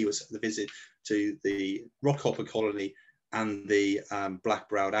Falklands for me was the visit to the rockhopper colony and the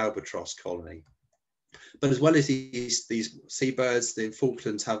black-browed albatross colony. But as well as these seabirds, the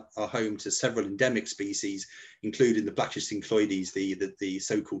Falklands are home to several endemic species, including the black cincloides, the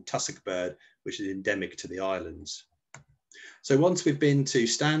so-called tussock bird, which is endemic to the islands. So once we've been to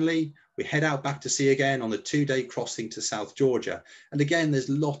Stanley, we head out back to sea again on a 2-day crossing to South Georgia. And again, there's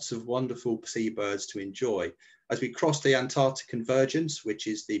lots of wonderful seabirds to enjoy. As we cross the Antarctic convergence, which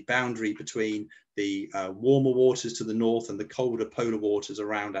is the boundary between the warmer waters to the north and the colder polar waters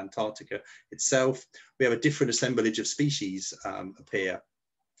around Antarctica itself, we have a different assemblage of species appear.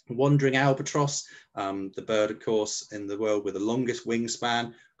 Wandering albatross, the bird, of course, in the world with the longest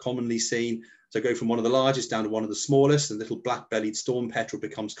wingspan, commonly seen. So go from one of the largest down to one of the smallest, and little black-bellied storm petrel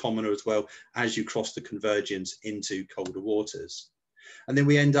becomes commoner as well as you cross the convergence into colder waters. And then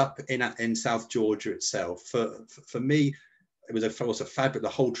we end up in South Georgia itself. For me, it was a fabulous, the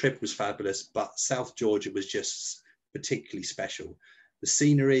whole trip was fabulous, but South Georgia was just particularly special. The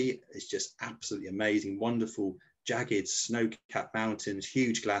scenery is just absolutely amazing, wonderful, jagged snow-capped mountains,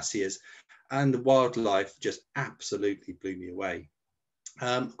 huge glaciers, and the wildlife just absolutely blew me away.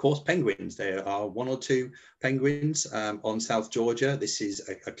 Of course, penguins. There are 1 or 2 penguins on South Georgia. This is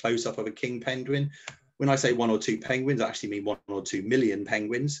a close-up of a king penguin. When I say 1 or 2 penguins, I actually mean 1 or 2 million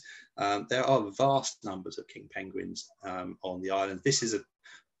penguins. There are vast numbers of king penguins on the island. This is a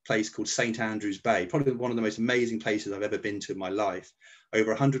place called St. Andrews Bay, probably one of the most amazing places I've ever been to in my life.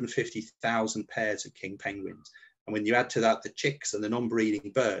 Over 150,000 pairs of king penguins. And when you add to that the chicks and the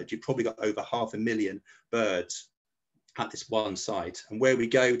non-breeding birds, you've probably got over 500,000 birds at this one site. And where we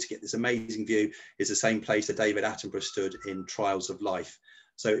go to get this amazing view is the same place that David Attenborough stood in Trials of Life.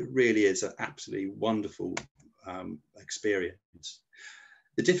 So it really is an absolutely wonderful experience.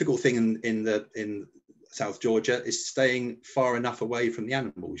 The difficult thing in South Georgia is staying far enough away from the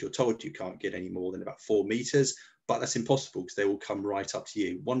animals. You're told you can't get any more than about 4 meters, but that's impossible because they will come right up to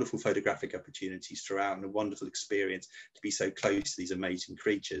you. Wonderful photographic opportunities throughout and a wonderful experience to be so close to these amazing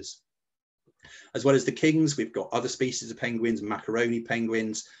creatures. As well as the kings, we've got other species of penguins, macaroni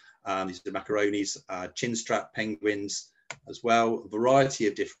penguins. These are the macaronis, chinstrap penguins as well, a variety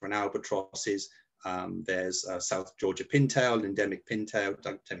of different albatrosses. There's South Georgia pintail, an endemic pintail,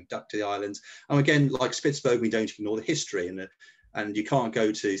 endemic duck to the islands. And again, like Spitsbergen, we don't ignore the history. And you can't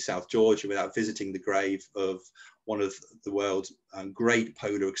go to South Georgia without visiting the grave of one of the world's great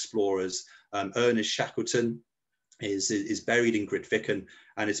polar explorers, Ernest Shackleton. is buried in Grytviken,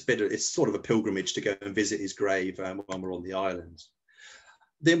 and it's sort of a pilgrimage to go and visit his grave when we're on the island.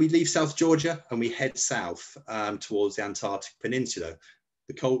 Then we leave South Georgia and we head south towards the Antarctic Peninsula.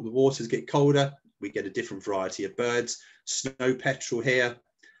 The waters get colder, we get a different variety of birds, snow petrel here,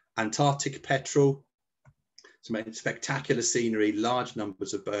 Antarctic petrel, some spectacular scenery, large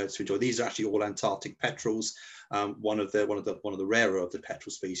numbers of birds to enjoy. These are actually all Antarctic petrels, one of the rarer of the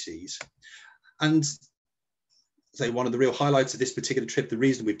petrel species. And so one of the real highlights of this particular trip, the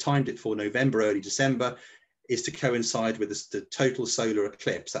reason we've timed it for November, early December, is to coincide with the total solar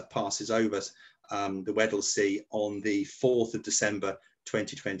eclipse that passes over the Weddell Sea on the 4th of December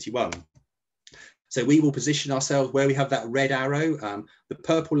 2021. So we will position ourselves where we have that red arrow. The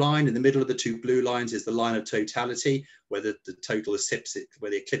purple line in the middle of the two blue lines is the line of totality, where the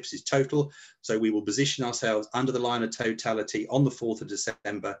eclipse is total. So we will position ourselves under the line of totality on the 4th of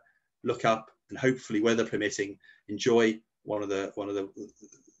December, look up, and hopefully, weather permitting, enjoy one of the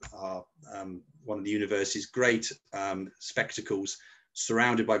universe's great spectacles,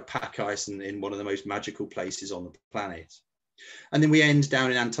 surrounded by pack ice and in one of the most magical places on the planet. And then we end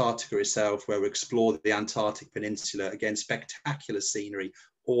down in Antarctica itself, where we explore the Antarctic Peninsula. Again, spectacular scenery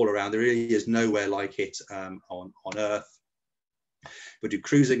all around. There really is nowhere like it on Earth. We do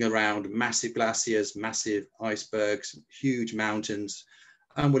cruising around massive glaciers, massive icebergs, huge mountains,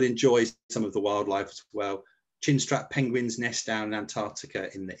 and we'll enjoy some of the wildlife as well. Chinstrap penguins nest down in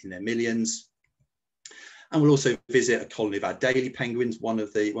Antarctica in their millions. And we'll also visit a colony of Adelie penguins, one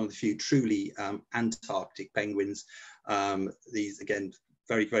of the few truly Antarctic penguins. These, again,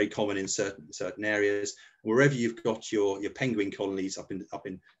 very, very common in certain areas. Wherever you've got your penguin colonies, up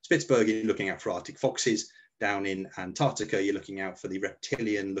in Spitsbergen, you're looking out for Arctic foxes. Down in Antarctica, you're looking out for the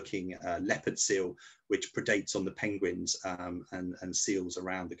reptilian-looking leopard seal, which predates on the penguins and seals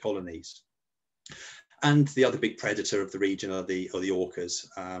around the colonies. And the other big predator of the region are the orcas,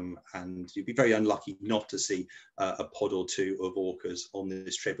 and you'd be very unlucky not to see a pod or two of orcas on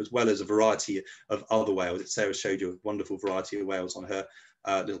this trip, as well as a variety of other whales. Sarah showed you a wonderful variety of whales on her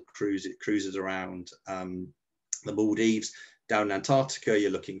little cruises around the Maldives. Down in Antarctica,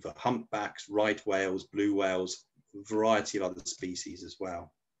 you're looking for humpbacks, right whales, blue whales, a variety of other species as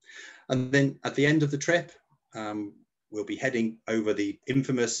well. And then at the end of the trip, we'll be heading over the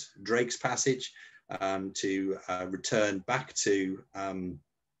infamous Drake's Passage, to return back to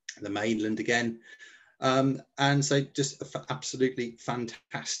the mainland again. And so just absolutely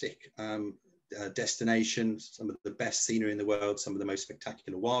fantastic destination, some of the best scenery in the world, some of the most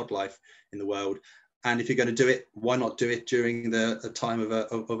spectacular wildlife in the world. And if you're going to do it, why not do it during the time of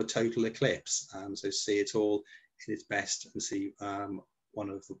a total eclipse? So see it all in its best and see one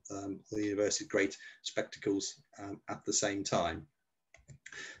of the university's great spectacles at the same time.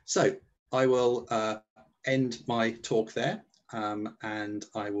 So I will end my talk there, and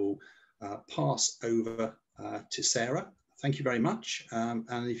I will pass over to Sarah. Thank you very much.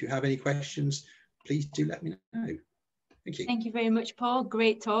 And if you have any questions, please do let me know. Thank you. Thank you very much, Paul.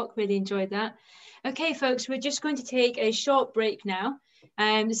 Great talk. Really enjoyed that. Okay, folks, we're just going to take a short break now.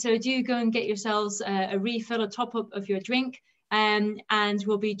 So do go and get yourselves a refill, a top up of your drink, and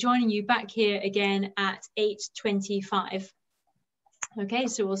we'll be joining you back here again at 8:25. Okay,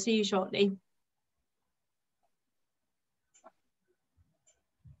 so we'll see you shortly.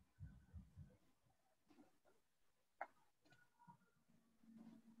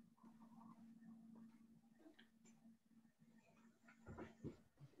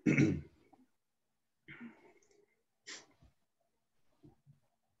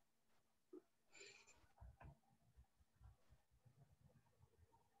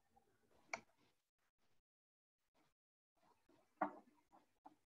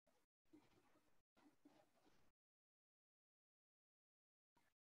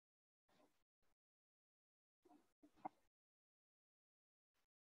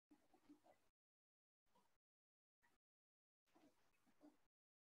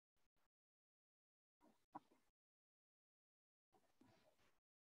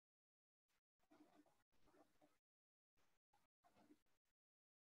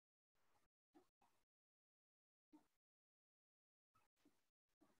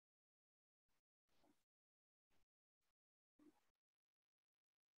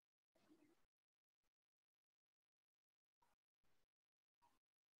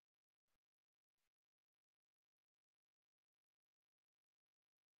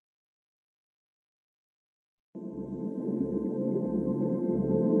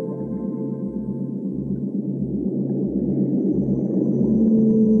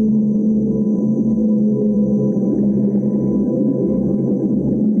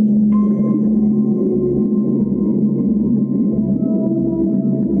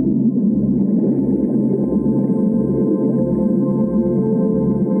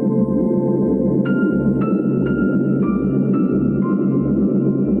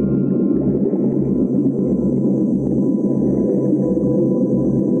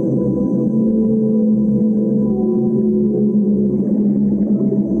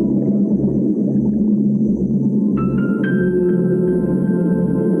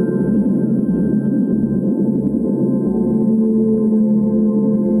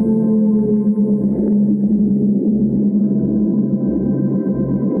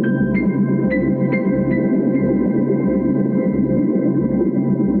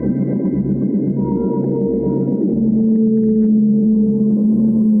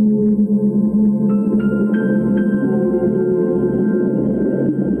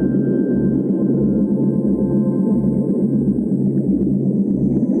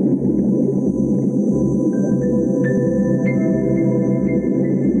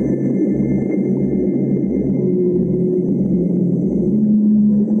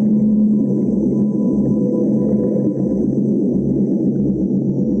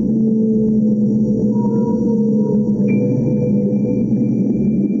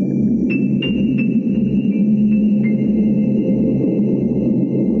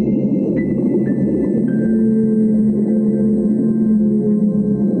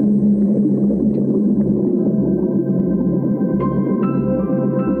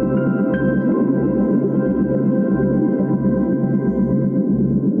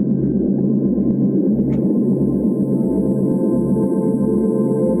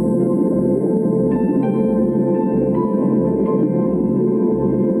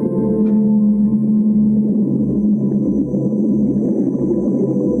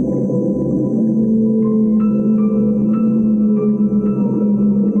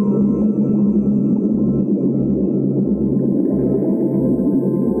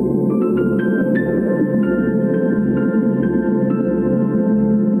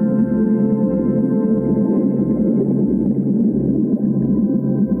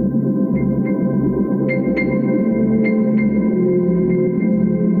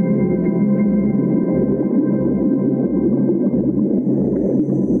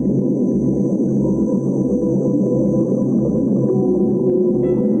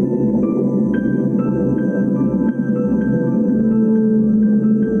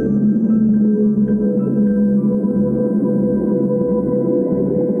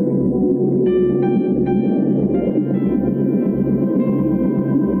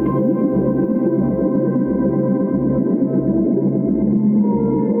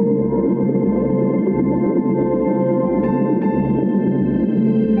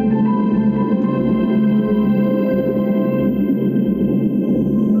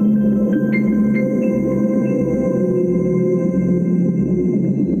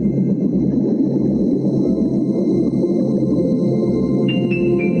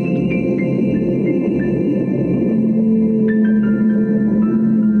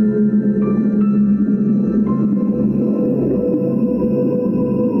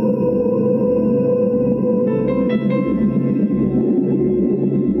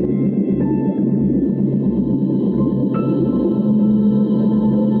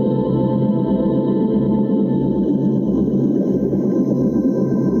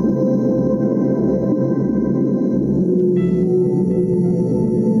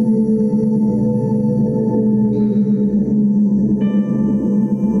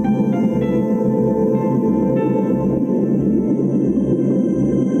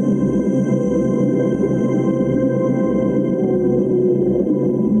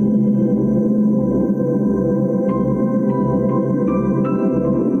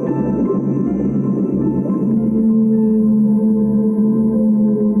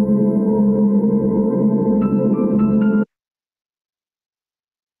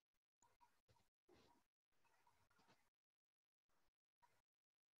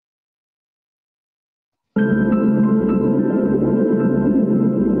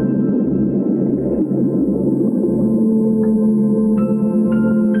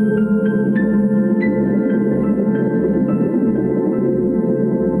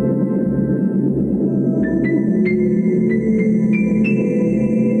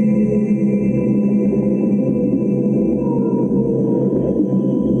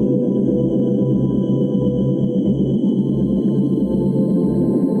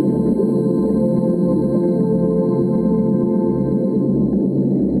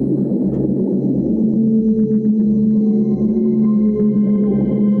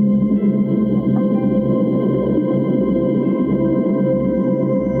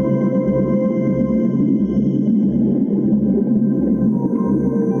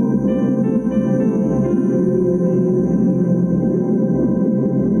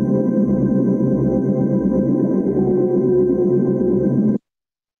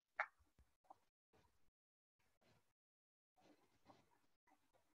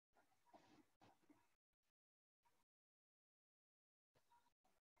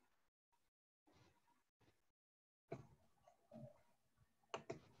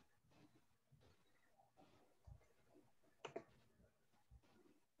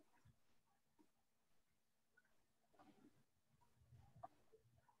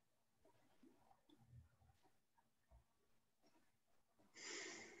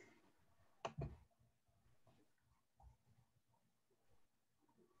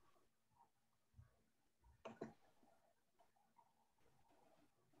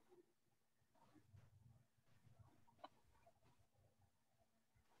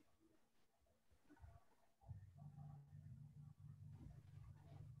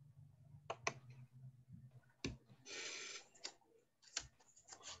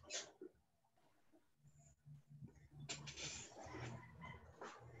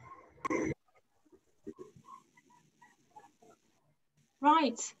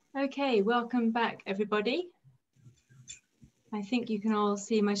 Right, okay, welcome back everybody. I think you can all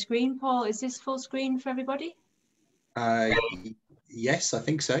see my screen. Paul, is this full screen for everybody? Yes, I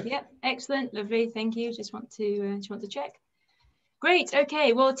think so. Yep, excellent, lovely, thank you. Just want to check. Great,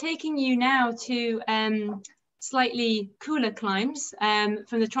 okay, well, taking you now to slightly cooler climes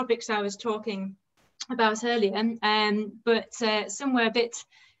from the tropics I was talking about earlier, but somewhere a bit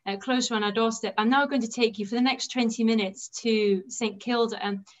closer on our doorstep. I'm now going to take you for the next 20 minutes to St.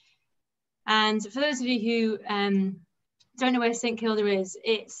 Kilda. And for those of you who don't know where St. Kilda is,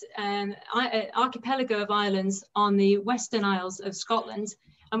 it's an archipelago of islands on the Western Isles of Scotland.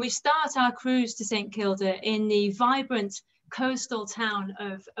 And we start our cruise to St. Kilda in the vibrant coastal town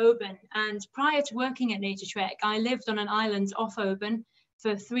of Oban. And prior to working at Naturetrek, I lived on an island off Oban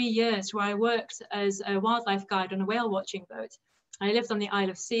for 3 years, where I worked as a wildlife guide on a whale watching boat. I lived on the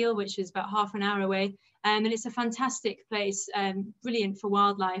Isle of Seal, which is about half an hour away. And it's a fantastic place, brilliant for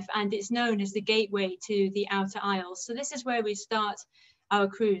wildlife, and it's known as the gateway to the Outer Isles. So this is where we start our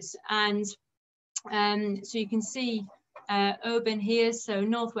cruise. And so you can see Oban here, so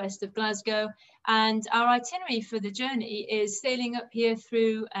northwest of Glasgow. And our itinerary for the journey is sailing up here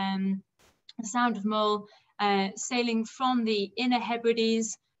through the Sound of Mull, sailing from the Inner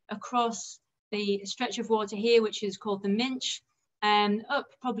Hebrides across the stretch of water here, which is called the Minch, up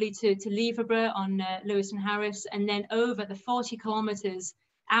probably to Leverburgh on Lewis and Harris, and then over the 40 kilometers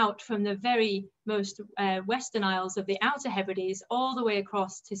out from the very most western isles of the Outer Hebrides, all the way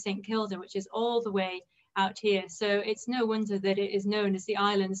across to St. Kilda, which is all the way out here. So it's no wonder that it is known as the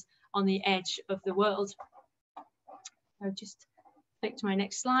islands on the edge of the world. I'll just click to my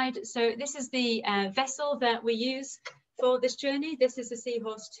next slide. So this is the vessel that we use for this journey. This is the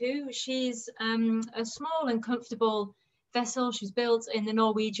Seahorse 2. She's a small and comfortable vessel. She's built in the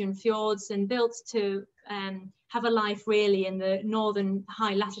Norwegian fjords and built to have a life really in the northern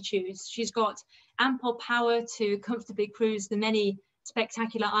high latitudes. She's got ample power to comfortably cruise the many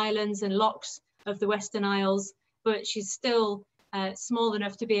spectacular islands and locks of the Western Isles, but she's still small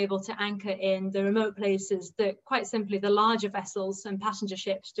enough to be able to anchor in the remote places that quite simply the larger vessels and passenger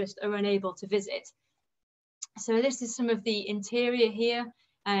ships just are unable to visit. So this is some of the interior here.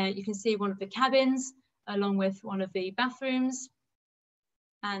 You can see one of the cabins along with one of the bathrooms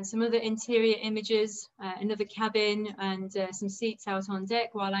and some other interior images, another cabin and some seats out on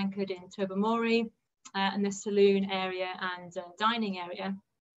deck while anchored in Tobermory, and the saloon area and dining area.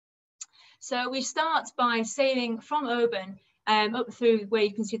 So we start by sailing from Oban up through where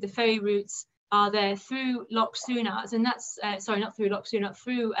you can see the ferry routes are there through Loch Soonart, and that's, sorry, not through Loch Soonart,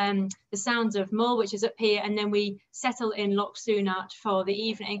 through the Sounds of Mull, which is up here, and then we settle in Loch Soonart for the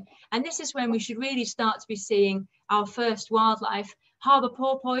evening. And this is when we should really start to be seeing our first wildlife. Harbour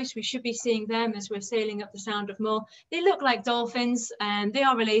porpoise, we should be seeing them as we're sailing up the Sound of Mull. They look like dolphins, and they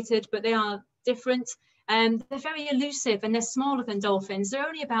are related, but they are different. They're very elusive and they're smaller than dolphins. They're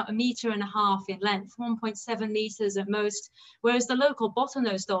only about 1.5 meters in length, 1.7 meters at most, whereas the local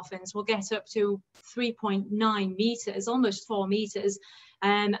bottlenose dolphins will get up to 3.9 meters, almost 4 meters.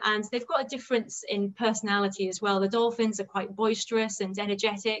 And they've got a difference in personality as well. The dolphins are quite boisterous and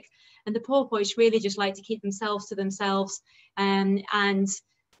energetic, and the porpoise really just like to keep themselves to themselves, and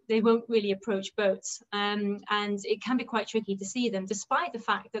they won't really approach boats, and it can be quite tricky to see them, despite the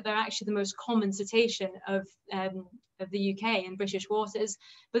fact that they're actually the most common cetacean of the UK and British waters.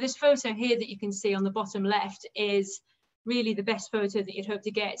 But this photo here that you can see on the bottom left is really the best photo that you'd hope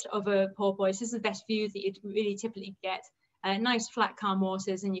to get of a porpoise. This is the best view that you'd really typically get. Nice flat calm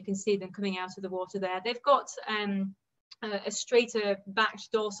waters, and you can see them coming out of the water there. They've got a straighter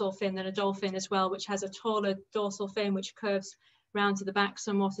backed dorsal fin than a dolphin as well, which has a taller dorsal fin which curves round to the back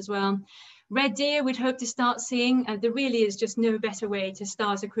somewhat as well. Red deer we'd hope to start seeing. There really is just no better way to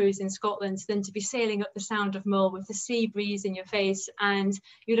start a cruise in Scotland than to be sailing up the Sound of Mull with the sea breeze in your face, and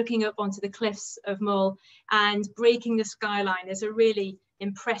you're looking up onto the cliffs of Mull and breaking the skyline. There's a really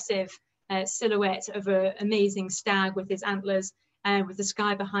impressive silhouette of an amazing stag with his antlers, with the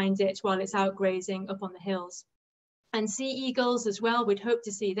sky behind it while it's out grazing up on the hills. And sea eagles as well, we'd hope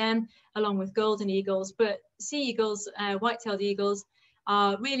to see them along with golden eagles, but sea eagles, white-tailed eagles,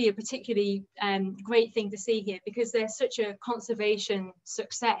 are really a particularly great thing to see here because they're such a conservation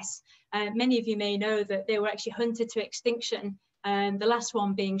success. Many of you may know that they were actually hunted to extinction, the last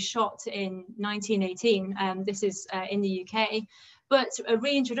one being shot in 1918. This is in the UK. But a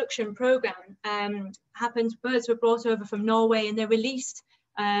reintroduction program happened. Birds were brought over from Norway and they're released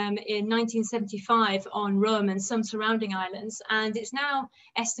in 1975 on Rome and some surrounding islands, and it's now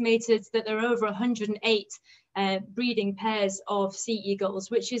estimated that there are over 108 breeding pairs of sea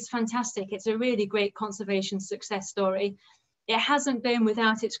eagles, which is fantastic. It's a really great conservation success story. It hasn't been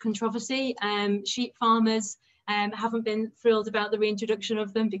without its controversy. Sheep farmers haven't been thrilled about the reintroduction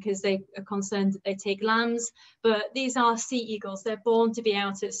of them because they are concerned that they take lambs, but these are sea eagles. They're born to be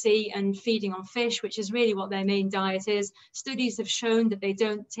out at sea and feeding on fish, which is really what their main diet is. Studies have shown that they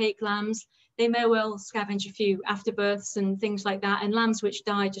don't take lambs. They may well scavenge a few afterbirths and things like that, and lambs which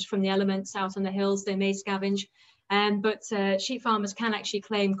die just from the elements out on the hills, they may scavenge. But sheep farmers can actually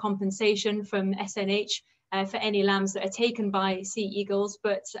claim compensation from SNH for any lambs that are taken by sea eagles.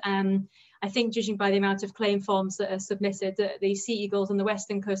 But I think, judging by the amount of claim forms that are submitted, that the sea eagles on the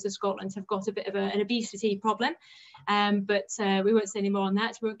western coast of Scotland have got a bit of an obesity problem. But we won't say any more on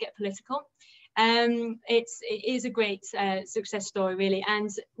that. We won't get political. It is a great success story, really. And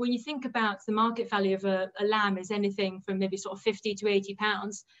when you think about the market value of a lamb is anything from maybe sort of 50 to 80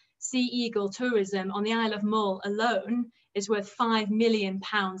 pounds, sea eagle tourism on the Isle of Mull alone is worth £5 million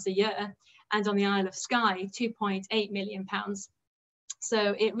a year, and on the Isle of Skye, £2.8 million.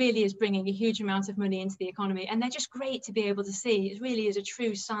 So it really is bringing a huge amount of money into the economy, and they're just great to be able to see. It really is a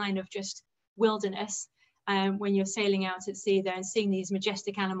true sign of just wilderness when you're sailing out at sea there and seeing these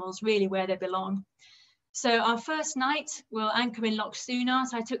majestic animals really where they belong. So our first night, we'll anchor in Loch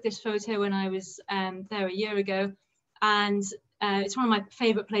Sunart. I took this photo when I was there a year ago, and it's one of my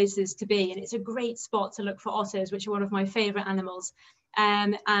favourite places to be, and it's a great spot to look for otters, which are one of my favourite animals.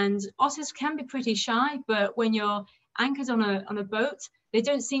 And otters can be pretty shy, but when you're anchored on a boat, they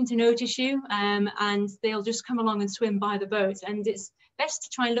don't seem to notice you, and they'll just come along and swim by the boat. And it's best to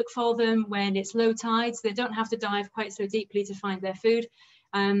try and look for them when it's low tide, so they don't have to dive quite so deeply to find their food.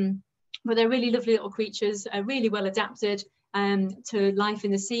 But they're really lovely little creatures, really well adapted to life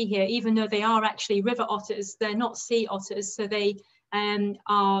in the sea here, even though they are actually river otters. They're not sea otters, so they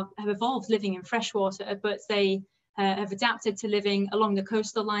have evolved living in freshwater, but they have adapted to living along the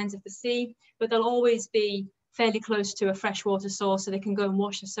coastal lines of the sea, but they'll always be fairly close to a freshwater source, so they can go and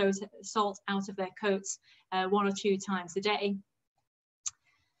wash the salt out of their coats 1 or 2 times a day.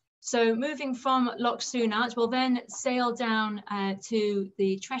 So moving from Loch Sunart, we'll then sail down to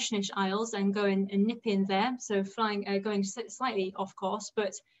the Treshnish Isles and go and nip in there. So going slightly off course,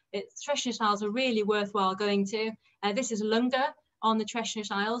 but Treshnish Isles are really worthwhile going to. This is Lunga on the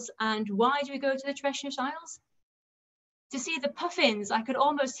Treshnish Isles. And why do we go to the Treshnish Isles? To see the puffins. I could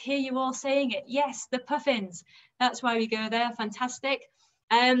almost hear you all saying it. Yes, the puffins. That's why we go there. Fantastic.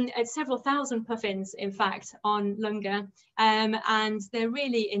 It's several thousand puffins, in fact, on Lunga, and they're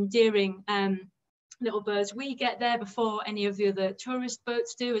really endearing little birds. We get there before any of the other tourist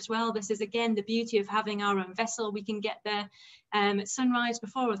boats do as well. This is, again, the beauty of having our own vessel. We can get there at sunrise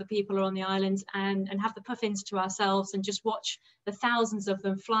before other people are on the island and have the puffins to ourselves and just watch the thousands of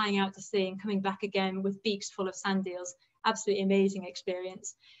them flying out to sea and coming back again with beaks full of sand eels. Absolutely amazing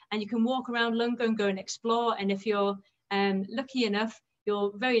experience. And you can walk around Lunga and go and explore. And if you're lucky enough,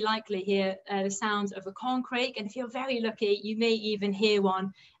 you'll very likely hear the sound of a corncrake. And if you're very lucky, you may even hear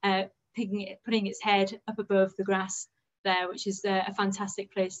one putting its head up above the grass there, which is a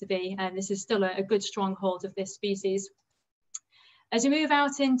fantastic place to be. And this is still a good stronghold of this species. As we move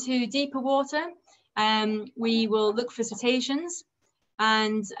out into deeper water, we will look for cetaceans.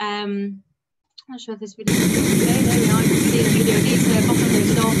 And I'm not sure if this video is today. There we are, you can see the video. These are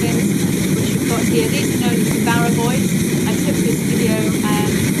bottlenose dolphins, which we've got here. These are known as the barraboys. I took this video in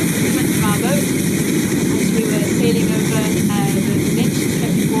front of our boat as we were sailing over the niche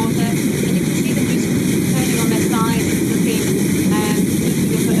stretch of water, and you can see them just turning on their side, looking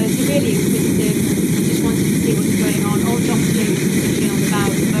up at us. They're really inquisitive, just wanting to see what's going on. All jostling, literally on the bow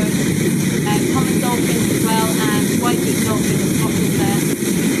of the boat. Common dolphins as well, and white-beaked dolphin is spotted there.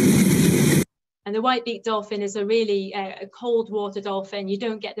 And the white-beaked dolphin is a really a cold water dolphin. You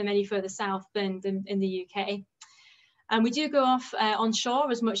don't get them any further south than in the UK. And we do go off on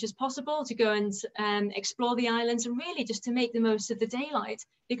shore as much as possible to go and explore the islands, and really just to make the most of the daylight,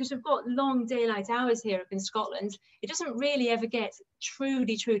 because we've got long daylight hours here up in Scotland. It doesn't really ever get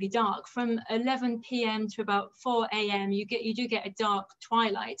truly dark. From 11 p.m. to about 4 a.m. you do get a dark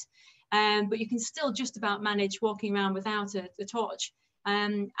twilight, but you can still just about manage walking around without a torch.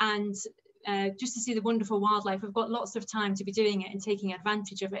 Just to see the wonderful wildlife, we've got lots of time to be doing it and taking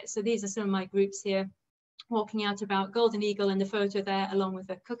advantage of it. So these are some of my groups here walking out about golden eagle in the photo there, along with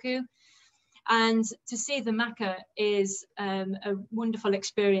a cuckoo. And to see the maca is a wonderful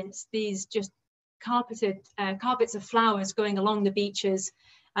experience. These just carpets of flowers going along the beaches,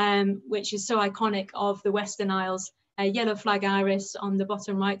 which is so iconic of the Western Isles. Yellow flag iris on the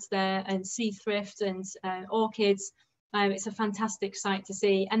bottom right there, and sea thrift and orchids. It's a fantastic sight to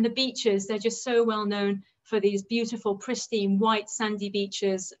see. And the beaches, they're just so well known for these beautiful, pristine, white sandy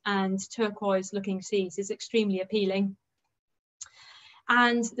beaches and turquoise looking seas. It's extremely appealing.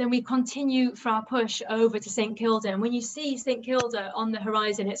 And then we continue for our push over to St Kilda. And when you see St Kilda on the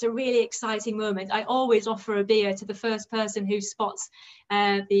horizon, it's a really exciting moment. I always offer a beer to the first person who spots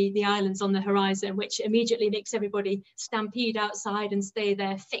the islands on the horizon, which immediately makes everybody stampede outside and stay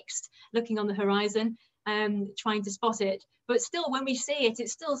there fixed, looking on the horizon, trying to spot it. But still, when we see it, it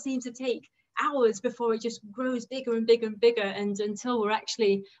still seems to take hours before it just grows bigger and bigger and bigger, and until we're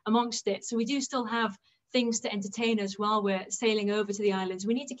actually amongst it. So we do still have things to entertain us while we're sailing over to the islands.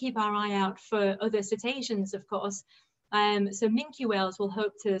 We need to keep our eye out for other cetaceans, of course. So minke whales we'll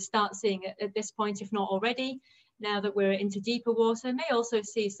hope to start seeing at this point, if not already, now that we're into deeper water. May also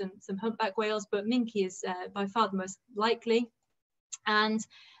see some humpback whales, but minke is by far the most likely. And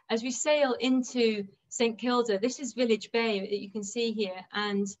as we sail into St Kilda, this is Village Bay that you can see here,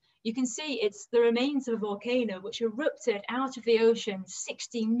 and you can see it's the remains of a volcano which erupted out of the ocean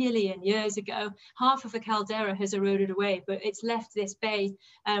 60 million years ago. Half of the caldera has eroded away, but it's left this bay,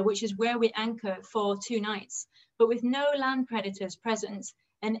 which is where we anchor for 2 nights. But with no land predators present,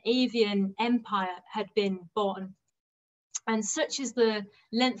 an avian empire had been born. And such is the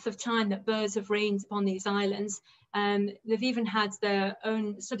length of time that birds have reigned upon these islands. They've even had their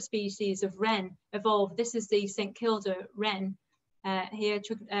own subspecies of wren evolve. This is the St Kilda wren. Here,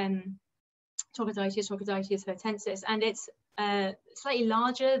 Troglodytes hortensis, and it's slightly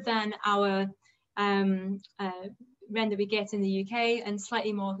larger than our wren that we get in the UK, and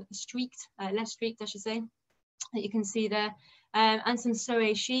slightly more streaked, less streaked, I should say, that you can see there, and some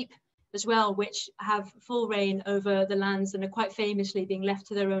soy sheep as well, which have full reign over the lands and are quite famously being left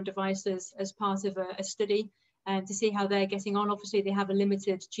to their own devices as part of a study to see how they're getting on. Obviously, they have a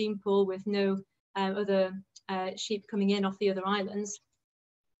limited gene pool with no other sheep coming in off the other islands.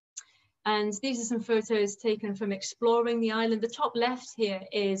 And these are some photos taken from exploring the island. The top left here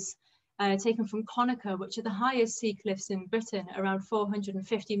is taken from Conacher, which are the highest sea cliffs in Britain, around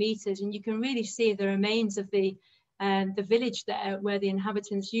 450 meters. And you can really see the remains of the village there where the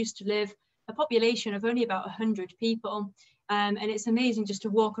inhabitants used to live, a population of only about 100 people. And it's amazing just to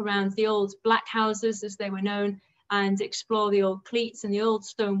walk around the old black houses, as they were known, and explore the old cleats and the old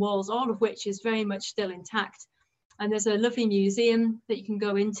stone walls, all of which is very much still intact. And there's a lovely museum that you can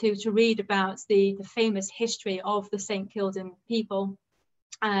go into to read about the famous history of the St Kilda people,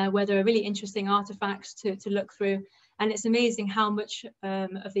 where there are really interesting artifacts to look through. And it's amazing how much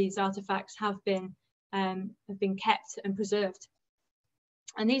of these artifacts have been kept and preserved.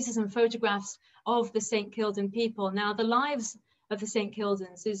 And these are some photographs of the St Kilda people. Now, the lives of the St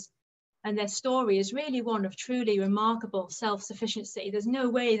Kildans and their story is really one of truly remarkable self-sufficiency. There's no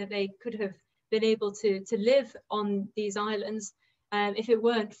way that they could have been able to live on these islands if it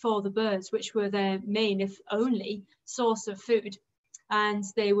weren't for the birds, which were their main, if only, source of food. And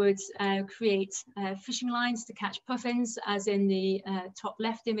they would create fishing lines to catch puffins, as in the top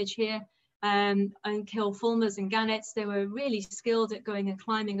left image here, and kill fulmars and gannets. They were really skilled at going and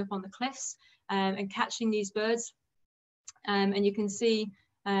climbing up on the cliffs and catching these birds. And you can see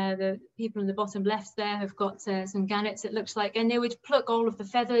the people in the bottom left there have got some gannets, it looks like, and they would pluck all of the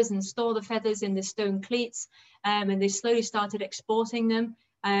feathers and store the feathers in the stone cleats, and they slowly started exporting them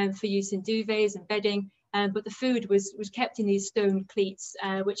for use in duvets and bedding. But the food was kept in these stone cleats,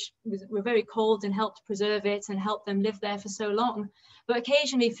 which were very cold and helped preserve it and help them live there for so long. But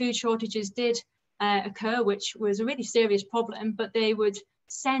occasionally food shortages did occur, which was a really serious problem, but they would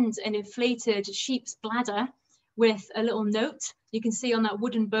send an inflated sheep's bladder with a little note. You can see on that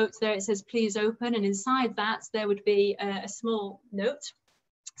wooden boat there, it says, "Please open." And inside that, there would be a small note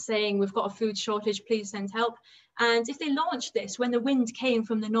saying, "We've got a food shortage, please send help." And if they launched this when the wind came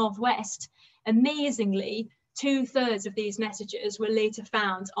from the northwest, amazingly, 2/3 of these messages were later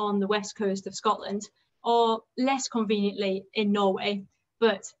found on the west coast of Scotland, or less conveniently in Norway.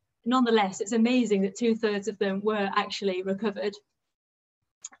 But nonetheless, it's amazing that 2/3 of them were actually recovered.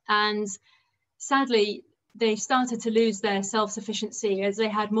 And sadly, they started to lose their self-sufficiency as they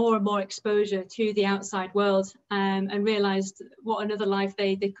had more and more exposure to the outside world, and realized what another life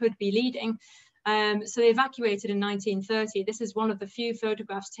they could be leading. So they evacuated in 1930. This is one of the few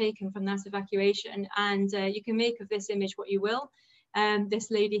photographs taken from that evacuation, and you can make of this image what you will.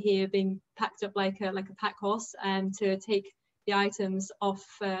 This lady here being packed up like a pack horse to take the items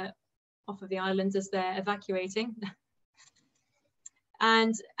off of the island as they're evacuating.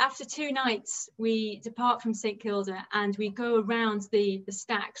 And after 2 nights, we depart from St Kilda and we go around the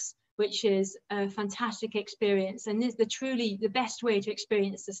stacks, which is a fantastic experience. And this, the best way to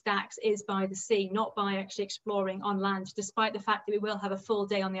experience the stacks is by the sea, not by actually exploring on land, despite the fact that we will have a full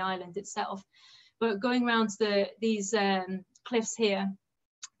day on the island itself. But going around these cliffs here,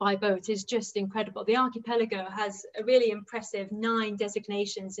 by boat is just incredible. The archipelago has a really impressive 9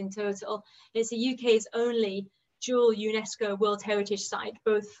 designations in total. It's the UK's only dual UNESCO World Heritage Site,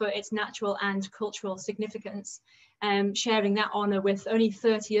 both for its natural and cultural significance, sharing that honour with only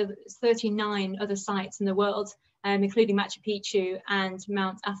 39 other sites in the world, including Machu Picchu and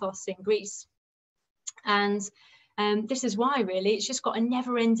Mount Athos in Greece. And this is why, really, it's just got a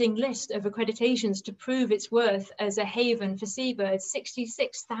never-ending list of accreditations to prove its worth as a haven for seabirds.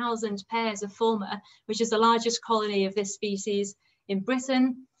 66,000 pairs of fulmar, which is the largest colony of this species in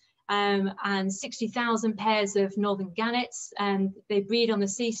Britain, and 60,000 pairs of northern gannets. They breed on the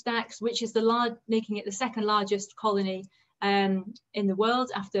sea stacks, which is making it the 2nd largest colony in the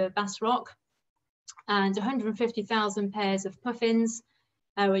world after Bass Rock, and 150,000 pairs of puffins,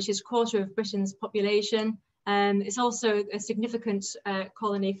 which is a quarter of Britain's population. It's also a significant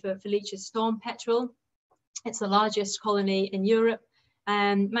colony for Leach's storm petrel. It's the largest colony in Europe.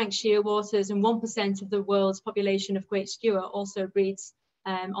 Manx shearwaters, and 1% of the world's population of great skua also breeds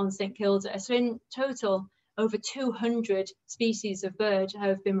on St Kilda. So in total, over 200 species of bird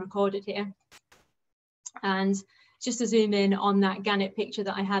have been recorded here. And just to zoom in on that gannet picture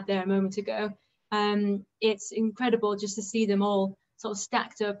that I had there a moment ago, it's incredible just to see them all sort of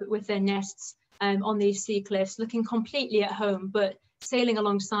stacked up with their nests on these sea cliffs, looking completely at home, but sailing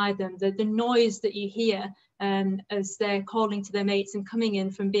alongside them, the noise that you hear as they're calling to their mates and coming in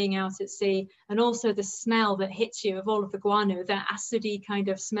from being out at sea, and also the smell that hits you of all of the guano, that acidy kind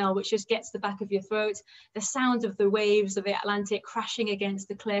of smell which just gets the back of your throat, the sound of the waves of the Atlantic crashing against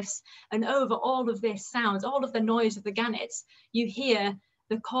the cliffs, and over all of this sound, all of the noise of the gannets, you hear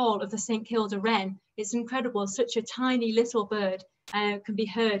the call of the St Kilda wren. It's incredible, such a tiny little bird can be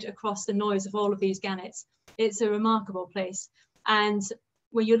heard across the noise of all of these gannets. It's a remarkable place. And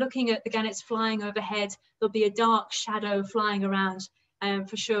when you're looking at the gannets flying overhead, there'll be a dark shadow flying around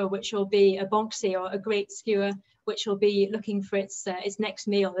for sure, which will be a bonksy or a great skua, which will be looking for its next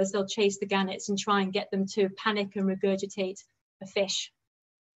meal as they'll chase the gannets and try and get them to panic and regurgitate a fish.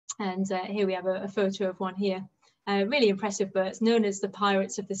 And here we have a photo of one here. Really impressive birds, known as the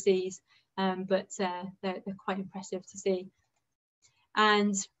pirates of the seas, but they're quite impressive to see.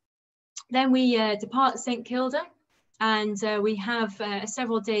 And then we depart St Kilda, and we have a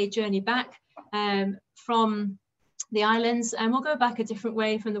several-day journey back from the islands, and we'll go back a different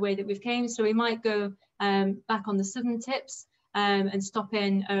way from the way that we've came. So we might go back on the southern tips and stop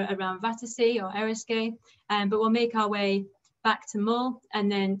in around Battersea or Eriskay, but we'll make our way back to Mull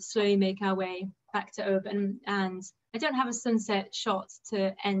and then slowly make our way back to Oban. And I don't have a sunset shot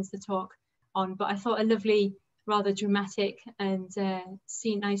to end the talk on, but I thought a lovely, rather dramatic and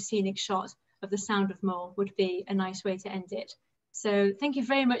nice scenic shot of the Sound of Mull would be a nice way to end it. So thank you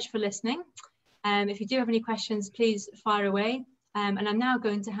very much for listening. If you do have any questions, please fire away. And I'm now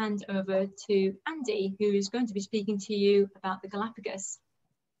going to hand over to Andy, who is going to be speaking to you about the Galapagos.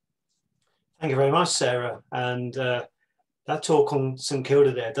 Thank you very much, Sarah. And that talk on St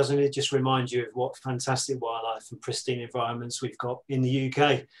Kilda there, doesn't it just remind you of what fantastic wildlife and pristine environments we've got in the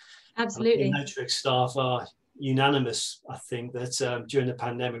UK? Absolutely. The Naturetrek staff are unanimous, I think, that during the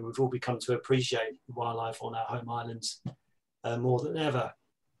pandemic, we've all become to appreciate wildlife on our home islands more than ever.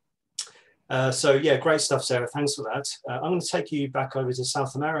 So yeah, great stuff, Sarah. Thanks for that. I'm going to take you back over to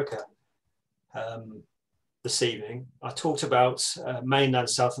South America this evening. I talked about mainland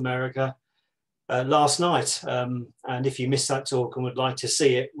South America last night. And if you missed that talk and would like to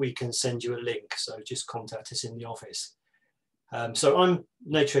see it, we can send you a link. So just contact us in the office. So I'm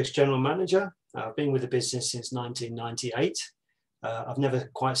Naturetrek's General Manager. I've been with the business since 1998. I've never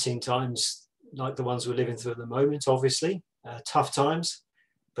quite seen times like the ones we're living through at the moment, obviously. Tough times.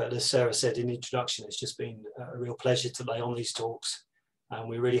 But as Sarah said in the introduction, it's just been a real pleasure to lay on these talks. And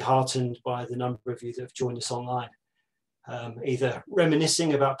we're really heartened by the number of you that have joined us online, either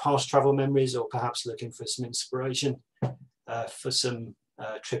reminiscing about past travel memories or perhaps looking for some inspiration for some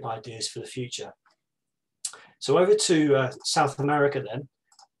trip ideas for the future. So over to South America then.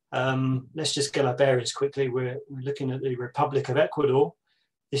 Let's just get our bearings quickly. We're looking at the Republic of Ecuador.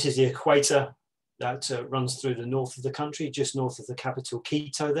 This is the equator that runs through the north of the country, just north of the capital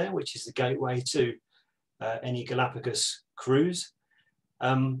Quito there, which is the gateway to any Galapagos cruise.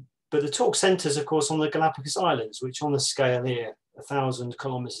 But the talk centres, of course, on the Galapagos Islands, which on the scale here, 1,000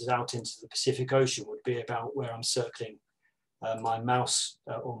 kilometres out into the Pacific Ocean would be about where I'm circling my mouse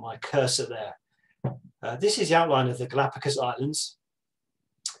or my cursor there. This is the outline of the Galapagos Islands.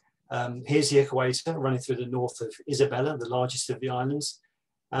 Here's the equator running through the north of Isabella, the largest of the islands.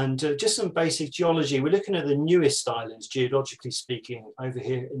 And just some basic geology. We're looking at the newest islands, geologically speaking, over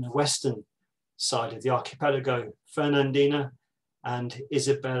here in the western side of the archipelago, Fernandina, and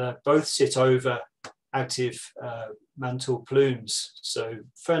Isabella both sit over active mantle plumes. So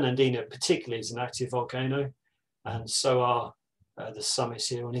Fernandina particularly is an active volcano, and so are the summits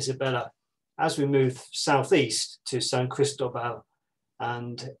here on Isabella. As we move southeast to San Cristobal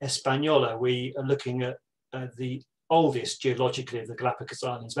and Española, we are looking at the oldest geologically of the Galapagos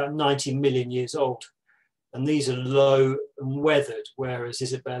Islands, about 90 million years old. And these are low and weathered, whereas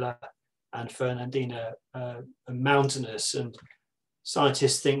Isabella and Fernandina are mountainous. And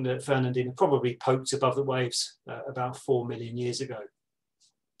scientists think that Fernandina probably poked above the waves about 4 million years ago.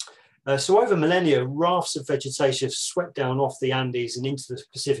 So over millennia, rafts of vegetation have swept down off the Andes and into the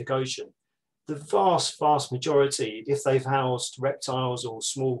Pacific Ocean. The vast majority, if they've housed reptiles or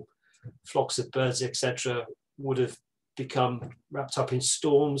small flocks of birds, etc., would have become wrapped up in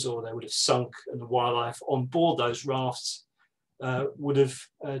storms, or they would have sunk, and the wildlife on board those rafts would have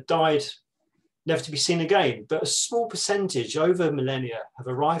died, never to be seen again. But a small percentage over millennia have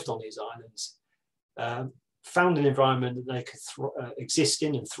arrived on these islands, found an environment that they could exist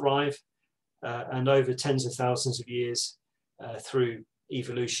in and thrive, and over tens of thousands of years through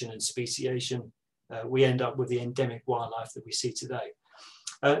evolution and speciation, we end up with the endemic wildlife that we see today.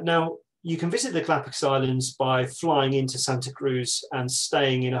 Now, you can visit the Galapagos Islands by flying into Santa Cruz and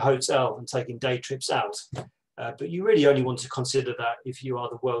staying in a hotel and taking day trips out. But you really only want to consider that if you are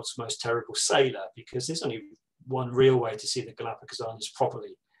the world's most terrible sailor, because there's only one real way to see the Galapagos Islands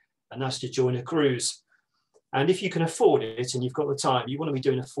properly, and that's to join a cruise. And if you can afford it and you've got the time, you want to be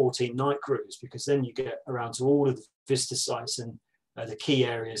doing a 14-night cruise, because then you get around to all of the visitor sites and the key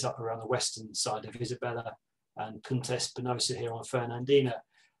areas up around the western side of Isabella and Punta Espinosa here on Fernandina.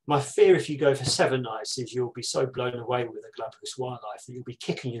 My fear if you go for 7 nights is you'll be so blown away with the Galapagos wildlife that you'll be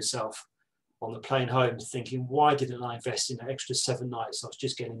kicking yourself on the plane home thinking, why didn't I invest in an extra 7 nights? I was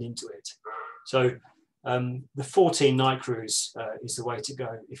just getting into it. So the 14-night cruise is the way to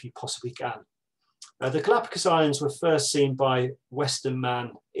go if you possibly can. The Galapagos Islands were first seen by Western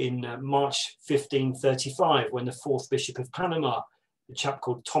man in March 1535, when the 4th Bishop of Panama, a chap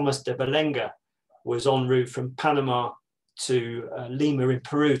called Thomas de Belenga, was en route from Panama to Lima in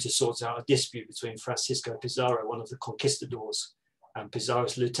Peru to sort out a dispute between Francisco Pizarro, one of the conquistadors, and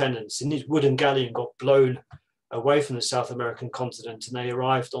Pizarro's lieutenants. And his wooden galleon got blown away from the South American continent, and they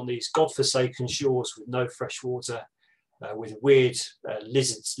arrived on these godforsaken shores with no fresh water, with weird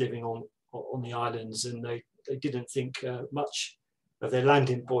lizards living on the islands, and they didn't think much of their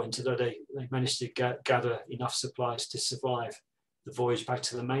landing point, although they managed to gather enough supplies to survive the voyage back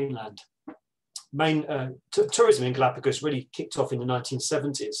to the mainland. Tourism in Galapagos really kicked off in the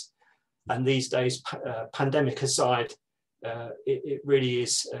 1970s, and these days, pandemic aside, it really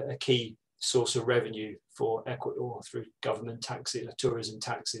is a key source of revenue for Ecuador through government taxes, tourism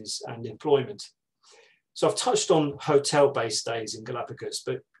taxes, and employment. So I've touched on hotel-based stays in Galapagos,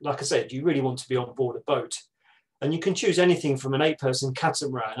 but like I said, you really want to be on board a boat, and you can choose anything from an 8-person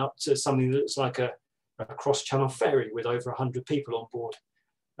catamaran up to something that's like a cross-channel ferry with over 100 people on board.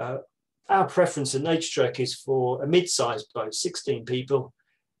 Our preference at Naturetrek is for a mid-sized boat, 16 people,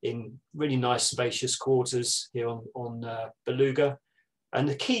 in really nice spacious quarters here on Beluga. And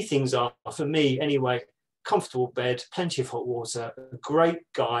the key things are, for me anyway, comfortable bed, plenty of hot water, a great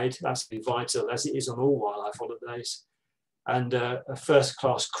guide, that's vital as it is on all wildlife holidays, and a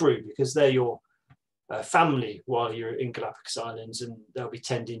first-class crew, because they're your family while you're in Galapagos Islands, and they'll be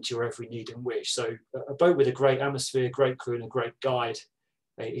tending to your every need and wish. So a boat with a great atmosphere, great crew, and a great guide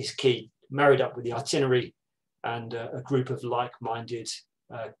is key, married up with the itinerary and a group of like-minded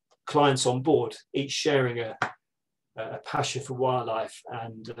clients on board, each sharing a passion for wildlife,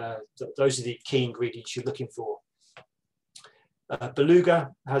 and those are the key ingredients you're looking for.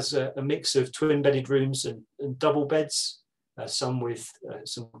 Beluga has a mix of twin-bedded rooms and double beds, some with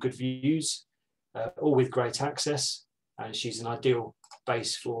some good views, all with great access, and she's an ideal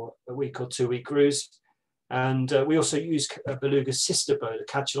base for a week or 2-week cruise. And we also use Beluga's sister boat, the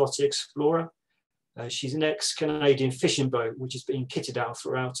Cachalote Explorer. She's an ex-Canadian fishing boat, which has been kitted out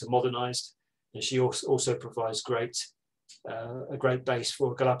throughout and modernised. And she also provides a great base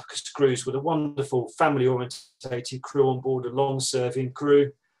for a Galapagos cruise with a wonderful family-orientated crew on board, a long-serving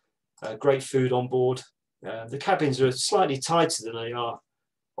crew, great food on board. The cabins are slightly tighter than they are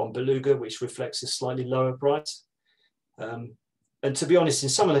on Beluga, which reflects a slightly lower price. And to be honest, in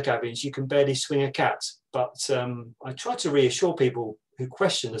some of the cabins, you can barely swing a cat. But I try to reassure people who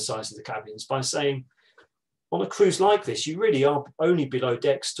question the size of the cabins by saying, on a cruise like this, you really are only below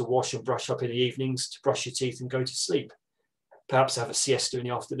decks to wash and brush up in the evenings, to brush your teeth and go to sleep. Perhaps have a siesta in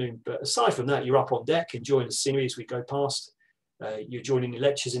the afternoon. But aside from that, you're up on deck, enjoying the scenery as we go past. You're joining the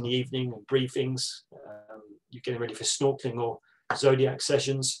lectures in the evening and briefings. You're getting ready for snorkeling or zodiac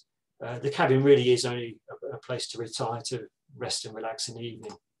sessions. The cabin really is only a place to retire to rest and relax in the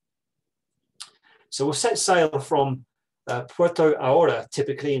evening. So we'll set sail from Puerto Ahora,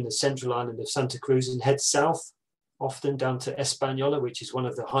 typically in the central island of Santa Cruz, and head south, often down to Española, which is one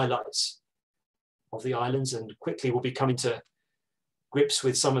of the highlights of the islands, and quickly we'll be coming to grips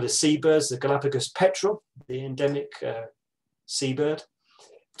with some of the seabirds, the Galapagos petrel, the endemic seabird.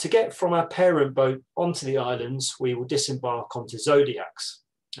 To get from our parent boat onto the islands, we will disembark onto zodiacs.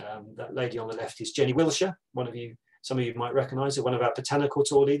 That lady on the left is Jenny Wilshire, some of you might recognise her, one of our botanical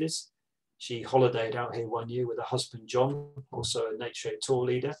tour leaders. She holidayed out here one year with her husband John, also a Naturetrek tour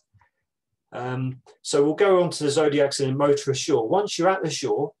leader. So we'll go onto the zodiacs and motor ashore. Once you're at the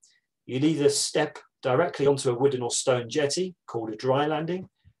shore, you'll either step directly onto a wooden or stone jetty called a dry landing,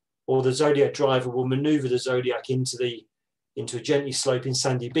 or the zodiac driver will maneuver the zodiac into a gently sloping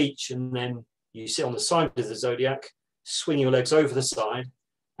sandy beach, and then you sit on the side of the zodiac, swing your legs over the side,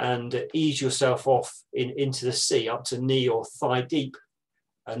 and ease yourself off into the sea up to knee or thigh deep,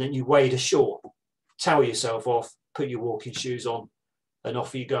 and then you wade ashore, towel yourself off, put your walking shoes on, and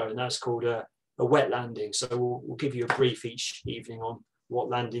off you go. And that's called a wet landing. So we'll give you a brief each evening on what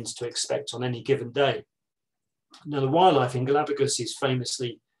landings to expect on any given day. Now, the wildlife in Galapagos is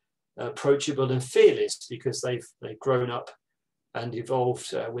famously approachable and fearless because they've grown up and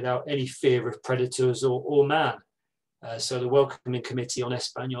evolved without any fear of predators or man. So the welcoming committee on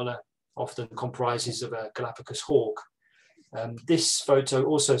Española often comprises of a Galapagos hawk. This photo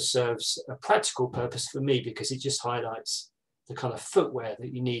also serves a practical purpose for me because it just highlights the kind of footwear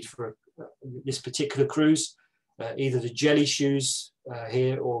that you need for this particular cruise. Either the jelly shoes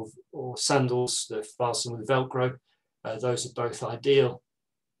here or sandals that fasten with Velcro. Those are both ideal,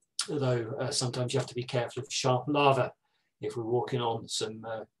 although sometimes you have to be careful of sharp lava if we're walking on some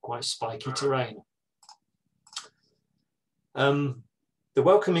quite spiky terrain. The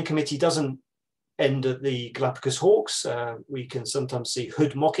welcoming committee doesn't end at the Galapagos hawks. We can sometimes see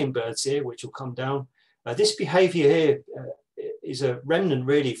hood mockingbirds here, which will come down. This behaviour here is a remnant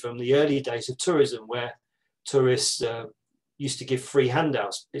really from the early days of tourism, where tourists used to give free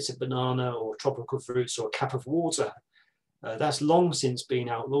handouts, bits of banana or tropical fruits or a cap of water. That's long since been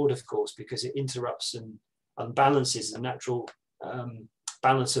outlawed, of course, because it interrupts and unbalances the natural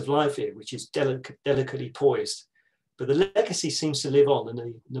balance of life here, which is delicately poised. But the legacy seems to live on,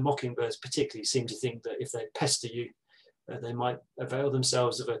 and the mockingbirds particularly seem to think that if they pester you, they might avail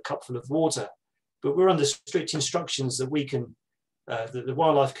themselves of a cupful of water. But we're under strict instructions that we can, that the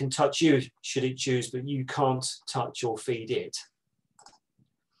wildlife can touch you should it choose, but you can't touch or feed it.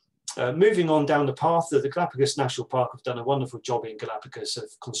 Moving on down the path, the Galapagos National Park have done a wonderful job in Galapagos of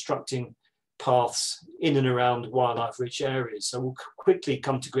constructing paths in and around wildlife-rich areas. So we'll quickly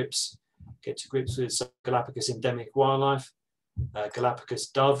get to grips with some Galapagos endemic wildlife, Galapagos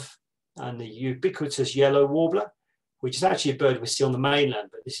dove, and the ubiquitous yellow warbler, which is actually a bird we see on the mainland,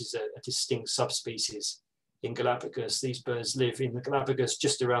 but this is a distinct subspecies in Galapagos. These birds live in the Galapagos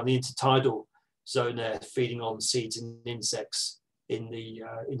just around the intertidal zone there, feeding on seeds and insects in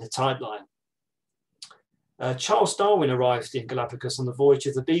the tide line. Charles Darwin arrived in Galapagos on the voyage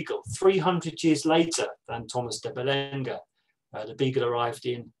of the Beagle 300 years later than Thomas de Belenga. The Beagle arrived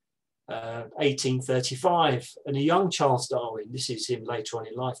in 1835, and a young Charles Darwin, this is him later on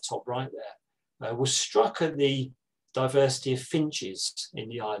in life, top right there, was struck at the diversity of finches in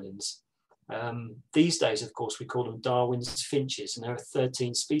the islands. These days, of course, we call them Darwin's finches, and there are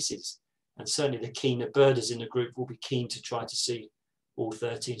 13 species, and certainly the keener birders in the group will be keen to try to see all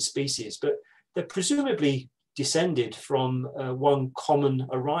 13 species, but they're presumably descended from one common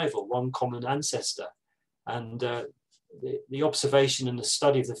arrival, one common ancestor, and the observation and the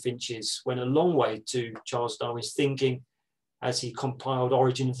study of the finches went a long way to Charles Darwin's thinking as he compiled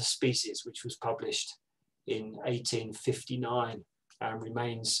Origin of the Species, which was published in 1859 and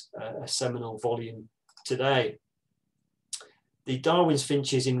remains a seminal volume today. The Darwin's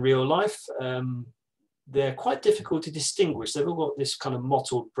finches in real life, they're quite difficult to distinguish. They've all got this kind of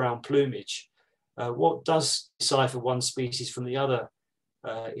mottled brown plumage. What does decipher one species from the other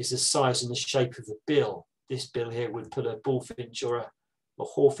is the size and the shape of the bill. This bill here would put a bullfinch or a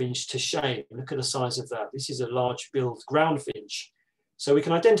hawfinch to shame. Look at the size of that. This is a large-billed ground finch. So we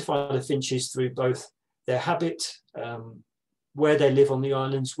can identify the finches through both their habit, where they live on the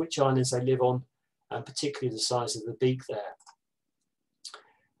islands, which islands they live on, and particularly the size of the beak there.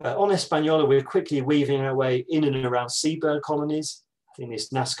 On Española, we're quickly weaving our way in and around seabird colonies. I think this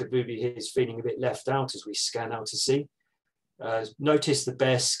Nazca booby here is feeling a bit left out as we scan out to sea. Notice the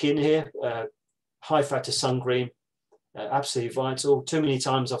bare skin here. High factor sun green, absolutely vital. Too many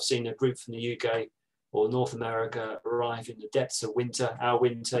times I've seen a group from the UK or North America arrive in the depths of winter, our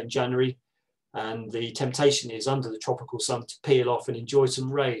winter in January, and the temptation is under the tropical sun to peel off and enjoy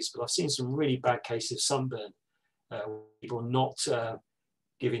some rays. But I've seen some really bad cases of sunburn, people not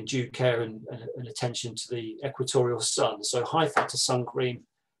giving due care and attention to the equatorial sun. So high factor sun cream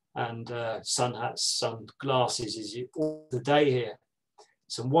and sun hats, sunglasses is all the day here.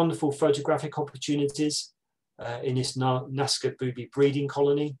 Some wonderful photographic opportunities in this Nazca booby breeding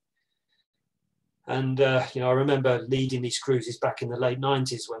colony. And you know, I remember leading these cruises back in the late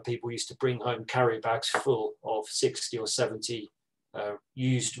 90s when people used to bring home carry bags full of 60 or 70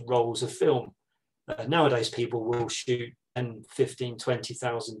 used rolls of film. Nowadays, people will shoot 10, 15,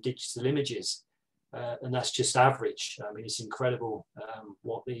 20,000 digital images. And that's just average. I mean, it's incredible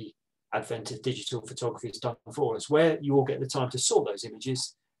what the advent of digital photography has done for us. Where you all get the time to sort those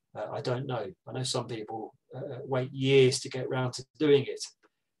images, I don't know. I know some people wait years to get around to doing it.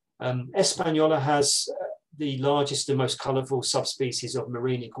 Española has the largest and most colourful subspecies of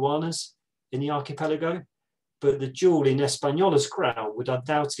marine iguanas in the archipelago, but the jewel in Española's crown would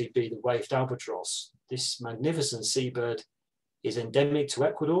undoubtedly be the waved albatross. This magnificent seabird is endemic to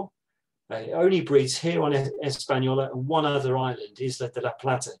Ecuador. It only breeds here on Española and one other island, Isla de la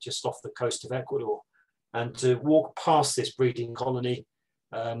Plata, just off the coast of Ecuador. And to walk past this breeding colony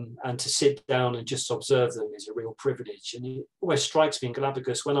and to sit down and just observe them is a real privilege. And it always strikes me in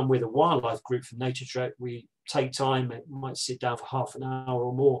Galapagos, when I'm with a wildlife group from Naturetrek, we take time, might sit down for half an hour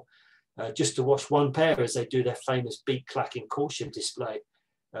or more, just to watch one pair as they do their famous beak-clacking courtship display.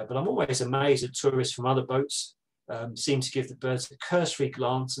 But I'm always amazed that tourists from other boats seem to give the birds a cursory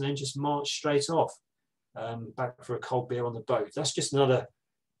glance and then just march straight off back for a cold beer on the boat. That's just another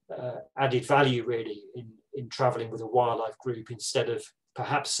added value, really, in traveling with a wildlife group, instead of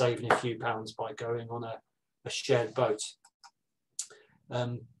perhaps saving a few pounds by going on a shared boat.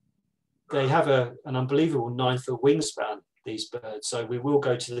 They have an unbelievable 9-foot wingspan, these birds. So we will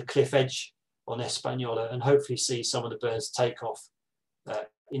go to the cliff edge on Española and hopefully see some of the birds take off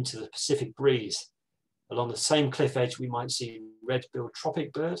into the Pacific breeze. Along the same cliff edge, we might see red-billed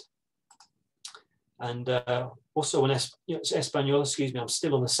tropic bird. And also on Española, excuse me, I'm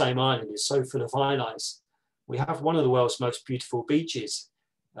still on the same island. It's so full of highlights. We have one of the world's most beautiful beaches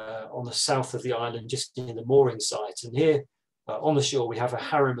on the south of the island, just near the mooring site. And here on the shore, we have a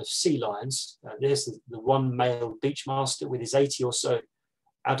harem of sea lions. There's the one male beach master with his 80 or so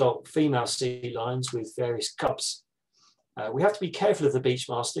adult female sea lions with various cubs. We have to be careful of the beach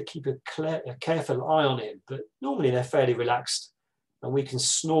master, keep a careful eye on him, but normally they're fairly relaxed and we can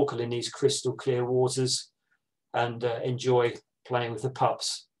snorkel in these crystal clear waters and enjoy playing with the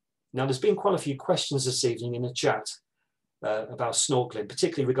pups. Now, there's been quite a few questions this evening in the chat about snorkeling,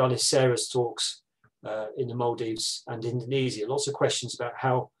 particularly regarding Sara's talks in the Maldives and Indonesia. Lots of questions about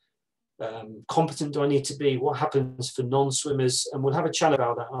how competent do I need to be, what happens for non-swimmers, and we'll have a chat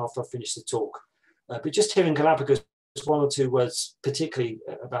about that after I finish the talk. But just here in Galapagos, one or two words particularly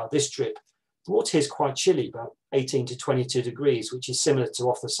about this trip. The water here is quite chilly, about 18 to 22 degrees, which is similar to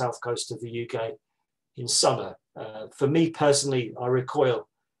off the south coast of the UK in summer. For me personally, I recoil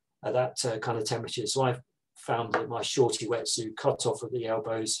at that kind of temperature. So I've found that my shorty wetsuit cut off at the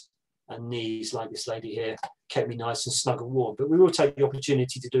elbows and knees, like this lady here, kept me nice and snug and warm. But we will take the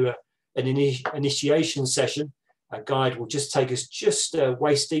opportunity to do an initiation session. A guide will just take us just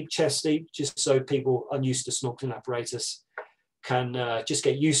waist deep, chest deep, just so people unused to snorkeling apparatus can just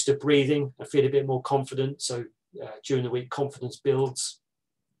get used to breathing and feel a bit more confident. So during the week, confidence builds.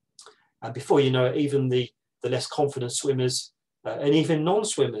 And before you know it, even the less confident swimmers and even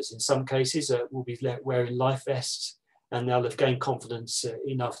non-swimmers in some cases will be wearing life vests, and they'll have gained confidence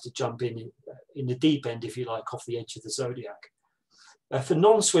enough to jump in the deep end, if you like, off the edge of the Zodiac. For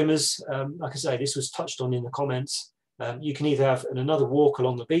non-swimmers, like I say, this was touched on in the comments. You can either have another walk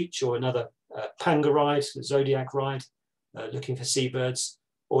along the beach or another panga ride, a Zodiac ride, looking for seabirds.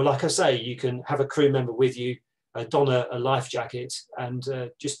 Or like I say, you can have a crew member with you, don a life jacket and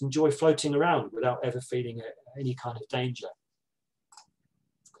just enjoy floating around without ever feeling any kind of danger.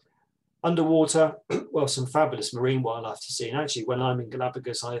 Underwater, well, some fabulous marine wildlife to see. And actually, when I'm in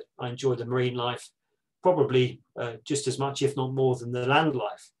Galapagos, I enjoy the marine life probably just as much, if not more, than the land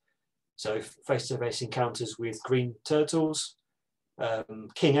life. So face-to-face encounters with green turtles,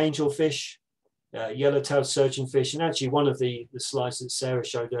 king angelfish, yellow-tailed surgeonfish, and actually one of the slides that Sara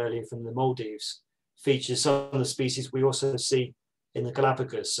showed earlier from the Maldives features some of the species we also see in the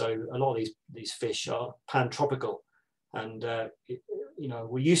Galapagos. So a lot of these fish are pantropical, and you know,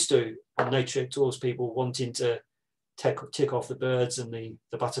 we're used to on Naturetrek tours people wanting to tick off the birds and the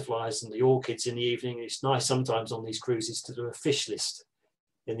butterflies and the orchids in the evening. It's nice sometimes on these cruises to do a fish list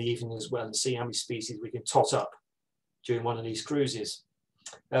in the evening as well and see how many species we can tot up during one of these cruises.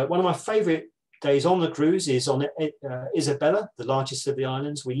 One of my favourite days on the cruise is on Isabella, the largest of the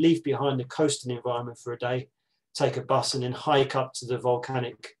islands. We leave behind the coastal environment for a day, take a bus and then hike up to the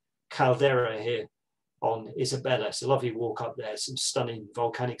volcanic caldera here on Isabella. It's a lovely walk up there, some stunning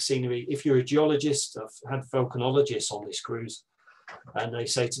volcanic scenery. If you're a geologist, I've had volcanologists on this cruise, and they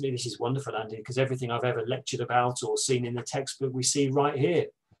say to me, this is wonderful, Andy, because everything I've ever lectured about or seen in the textbook, we see right here.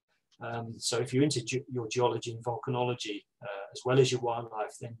 So if you're into your geology and volcanology, as well as your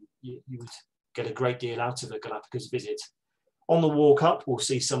wildlife, then you would get a great deal out of a Galapagos visit. On the walk up, we'll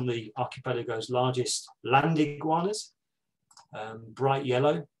see some of the archipelago's largest land iguanas, bright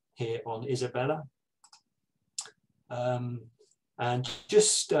yellow here on Isabella. And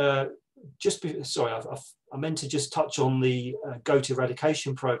sorry, I meant to just touch on the goat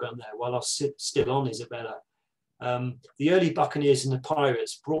eradication program there while I was still on Isabella. The early buccaneers and the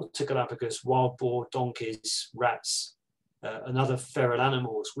pirates brought to Galapagos wild boar, donkeys, rats, and other feral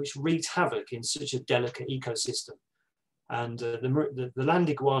animals, which wreaked havoc in such a delicate ecosystem. And the land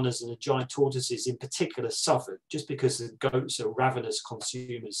iguanas and the giant tortoises in particular suffered just because the goats are ravenous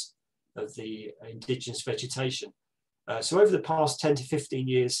consumers of the indigenous vegetation. So over the past 10 to 15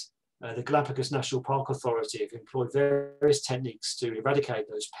 years, the Galapagos National Park Authority have employed various techniques to eradicate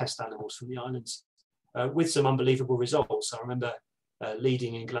those pest animals from the islands, with some unbelievable results. I remember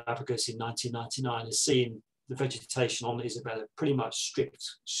leading in Galapagos in 1999 and seeing the vegetation on Isabella pretty much stripped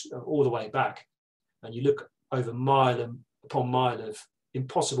all the way back. And you look over mile upon mile of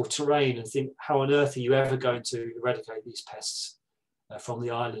impossible terrain and think, how on earth are you ever going to eradicate these pests from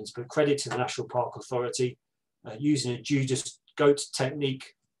the islands? But credit to the National Park Authority, using a Judas goat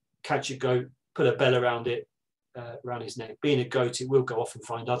technique, catch a goat, put a bell around it, around his neck. Being a goat, it will go off and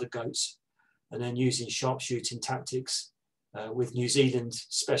find other goats. And then using sharpshooting tactics with New Zealand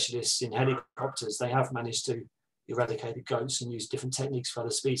specialists in helicopters, they have managed to eradicate the goats and use different techniques for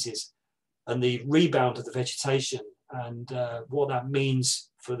other species. And the rebound of the vegetation and what that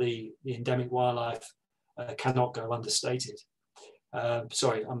means for the endemic wildlife cannot go understated.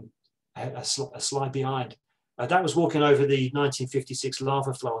 Sorry, I'm a slide behind. That was walking over the 1956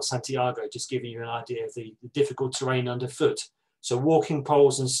 lava flow on Santiago, just giving you an idea of the difficult terrain underfoot. So walking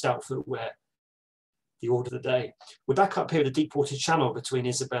poles and stout footwear, the order of the day. We're back up here at the deep water channel between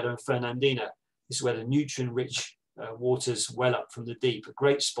Isabella and Fernandina. This is where the nutrient-rich waters well up from the deep, a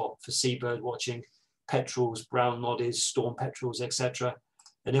great spot for seabird watching, petrels, brown noddies, storm petrels, etc.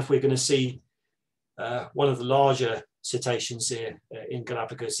 And if we're going to see one of the larger cetaceans here in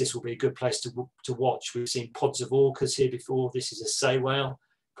Galapagos, this will be a good place to watch. We've seen pods of orcas here before. This is a sei whale.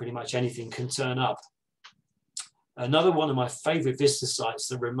 Pretty much anything can turn up. Another one of my favorite visitor sites,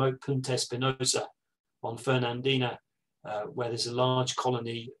 the remote Punta Espinosa on Fernandina, where there's a large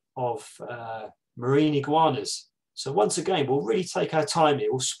colony of marine iguanas. So once again, we'll really take our time here.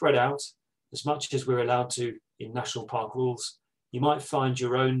 We'll spread out as much as we're allowed to in national park rules. You might find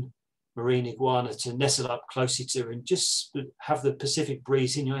your own marine iguana to nestle up closely to and just have the Pacific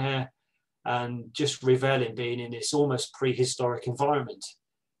breeze in your hair and just revel in being in this almost prehistoric environment.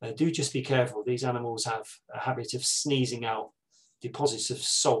 Do just be careful. These animals have a habit of sneezing out deposits of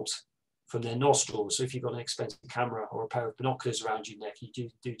salt from their nostrils. So if you've got an expensive camera or a pair of binoculars around your neck, you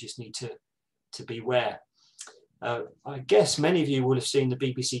do just need to beware. I guess many of you will have seen the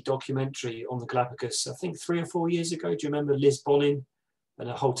BBC documentary on the Galapagos, I think 3 or 4 years ago. Do you remember Liz Bonin and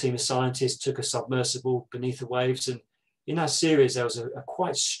a whole team of scientists took a submersible beneath the waves? And in that series, there was a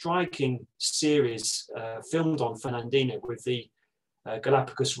quite striking series filmed on Fernandina with the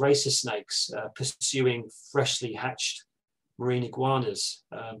Galapagos racer snakes pursuing freshly hatched marine iguanas,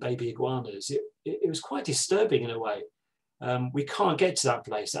 baby iguanas. It was quite disturbing in a way. We can't get to that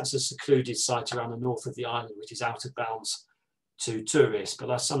place. That's a secluded site around the north of the island, which is out of bounds to tourists.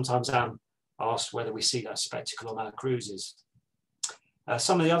 But I sometimes am asked whether we see that spectacle on our cruises.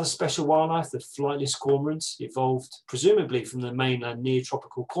 Some of the other special wildlife, the flightless cormorants, evolved presumably from the mainland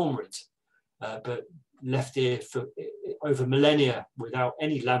neotropical cormorant, but left here for over millennia without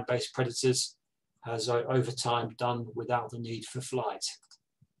any land-based predators, has over time done without the need for flight.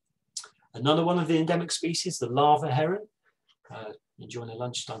 Another one of the endemic species, the lava heron, enjoying a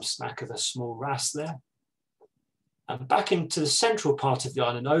lunchtime snack of a small wrasse there. And back into the central part of the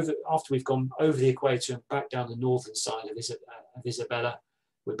island, after we've gone over the equator and back down the northern side of Isabella,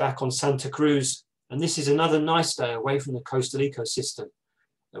 we're back on Santa Cruz. And this is another nice day away from the coastal ecosystem.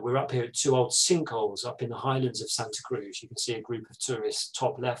 We're up here at 2 old sinkholes up in the highlands of Santa Cruz. You can see a group of tourists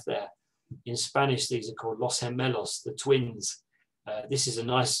top left there. In Spanish, these are called Los Gemelos, the twins. This is a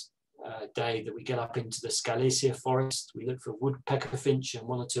nice day that we get up into the Scalesia forest. We look for woodpecker finch and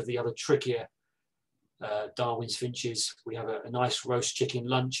one or two of the other trickier Darwin's finches. We have a nice roast chicken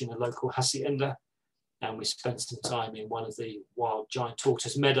lunch in a local hacienda, and we spent some time in one of the wild giant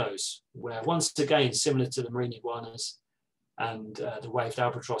tortoise meadows, where once again, similar to the marine iguanas and the waved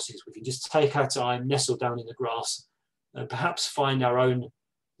albatrosses, we can just take our time, nestle down in the grass, and perhaps find our own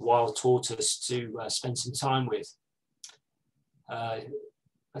wild tortoise to spend some time with.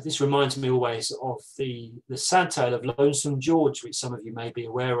 This reminds me always of the sad tale of Lonesome George, which some of you may be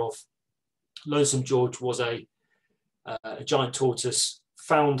aware of. Lonesome George was a giant tortoise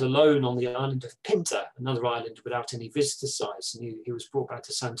found alone on the island of Pinta, another island without any visitor sites. And he was brought back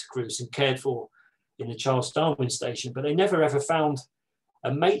to Santa Cruz and cared for in the Charles Darwin station, but they never ever found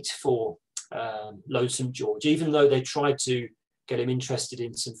a mate for Lonesome George, even though they tried to get him interested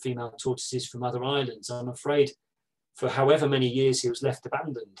in some female tortoises from other islands. I'm afraid for however many years he was left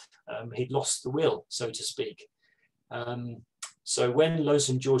abandoned. He'd lost the will, so to speak. So when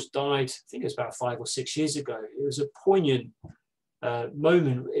Lonesome George died, I think it was about 5 or 6 years ago, it was a poignant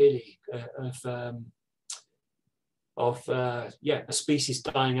moment, really, of a species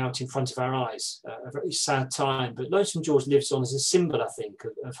dying out in front of our eyes. A very sad time, but Lonesome George lives on as a symbol, I think,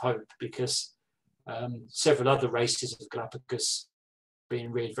 of hope, because several other races of Galapagos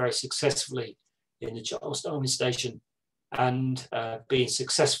being reared very successfully in the Charles Darwin station, and being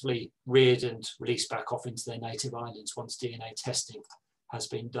successfully reared and released back off into their native islands once DNA testing has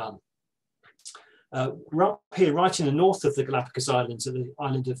been done. Right here, right in the north of the Galapagos Islands, are the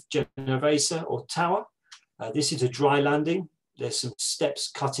island of Genovesa or Tower. This is a dry landing. There's some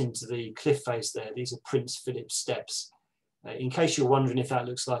steps cut into the cliff face there. These are Prince Philip steps. In case you're wondering if that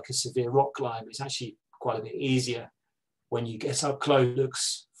looks like a severe rock climb, it's actually quite a bit easier when you get up close.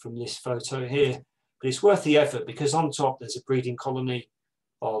 Looks from this photo here. But it's worth the effort, because on top there's a breeding colony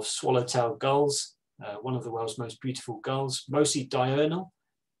of swallowtail gulls, one of the world's most beautiful gulls, mostly diurnal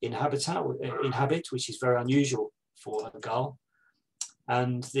in habit, which is very unusual for a gull,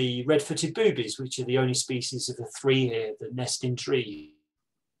 and the red-footed boobies, which are the only species of the 3 here that nest in trees.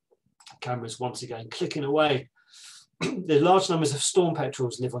 Camera's once again clicking away. The large numbers of storm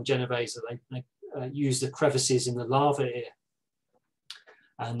petrels live on Genovesa. They use the crevices in the lava here.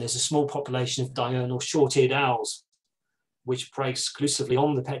 And there's a small population of diurnal short-eared owls, which prey exclusively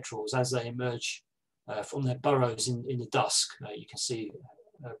on the petrels as they emerge from their burrows in the dusk. You can see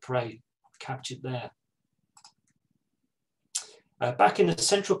prey captured there. Back in the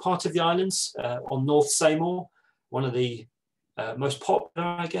central part of the islands, on North Seymour, one of the most popular,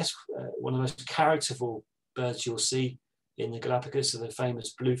 I guess, one of the most characterful birds you'll see in the Galapagos are the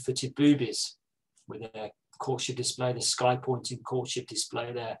famous blue-footed boobies, with their courtship display, the sky-pointing courtship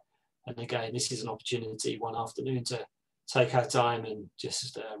display there. And again, this is an opportunity one afternoon to take our time and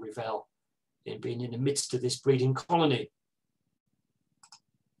just revel in being in the midst of this breeding colony.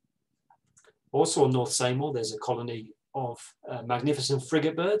 Also on North Seymour, there's a colony of magnificent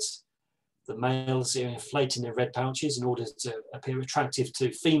frigate birds. The males are inflating their red pouches in order to appear attractive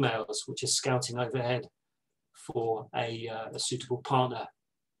to females, which are scouting overhead for a suitable partner.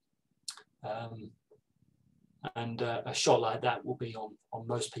 And a shot like that will be on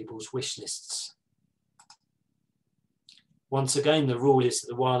most people's wish lists. Once again, the rule is that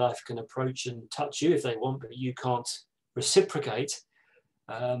the wildlife can approach and touch you if they want, but you can't reciprocate.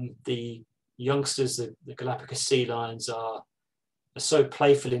 The youngsters, the Galapagos sea lions, are so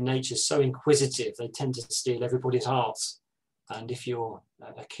playful in nature, so inquisitive, they tend to steal everybody's hearts. And if you're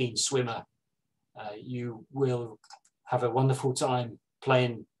a keen swimmer, you will have a wonderful time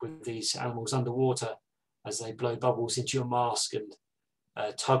playing with these animals underwater as they blow bubbles into your mask and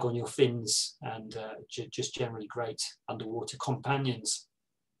tug on your fins, and just generally great underwater companions.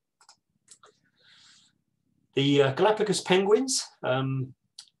 The Galapagos penguins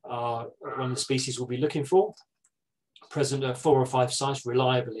are one of the species we'll be looking for. Present at 4 or 5 sites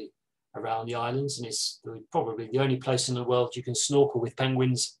reliably around the islands, and it's probably the only place in the world you can snorkel with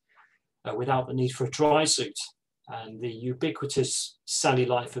penguins without the need for a dry suit. And the ubiquitous Sally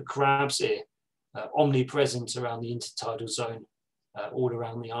life of crabs here, omnipresent around the intertidal zone, all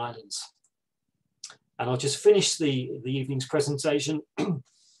around the islands. And I'll just finish the evening's presentation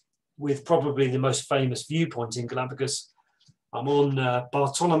with probably the most famous viewpoint in Galapagos. I'm on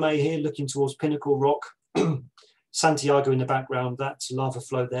Bartolome here, looking towards Pinnacle Rock. Santiago in the background, that lava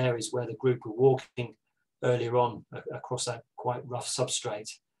flow there is where the group were walking earlier on across that quite rough substrate.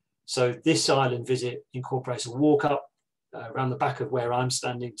 So this island visit incorporates a walk up around the back of where I'm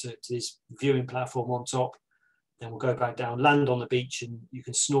standing to this viewing platform on top. Then we'll go back down, land on the beach, and you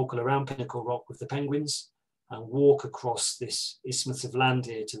can snorkel around Pinnacle Rock with the penguins. and walk across this isthmus of land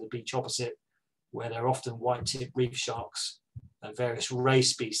here to the beach opposite, where there are often white-tipped reef sharks and various ray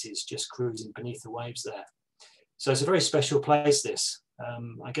species just cruising beneath the waves there. So it's a very special place, this.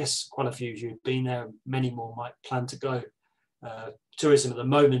 I guess quite a few of you have been there, many more might plan to go. Tourism at the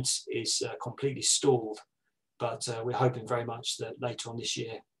moment is completely stalled, but we're hoping very much that later on this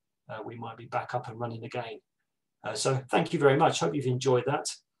year we might be back up and running again. So thank you very much. Hope you've enjoyed that.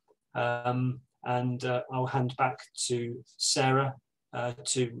 I'll hand back to Sarah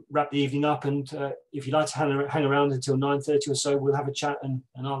to wrap the evening up. And if you'd like to hang around until 9:30 or so, we'll have a chat and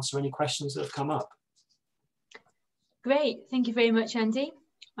answer any questions that have come up. Great, thank you very much, Andy.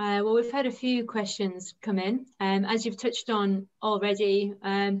 Well, we've had a few questions come in. As you've touched on already,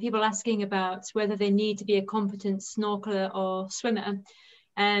 people asking about whether they need to be a competent snorkeler or swimmer.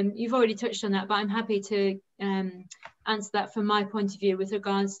 You've already touched on that, but I'm happy to answer that from my point of view with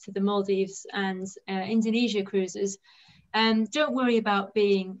regards to the Maldives and Indonesia cruises. Don't worry about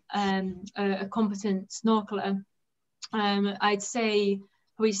being a competent snorkeler. I'd say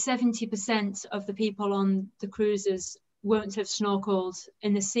probably 70% of the people on the cruises won't have snorkeled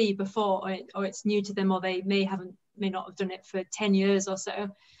in the sea before, or it's new to them, or they may not have done it for 10 years or so.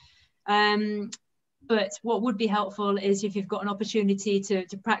 But what would be helpful is if you've got an opportunity to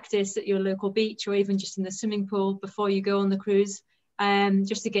practice at your local beach, or even just in the swimming pool before you go on the cruise,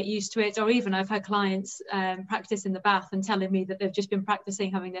 just to get used to it. Or even I've had clients practice in the bath and telling me that they've just been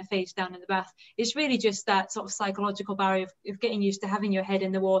practicing having their face down in the bath. It's really just that sort of psychological barrier of getting used to having your head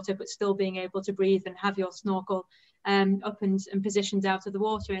in the water, but still being able to breathe and have your snorkel up and positioned out of the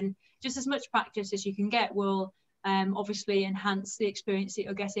water. And just as much practice as you can get will obviously enhance the experience that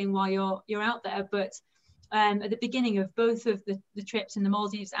you're getting while you're out there. But at the beginning of both of the trips in the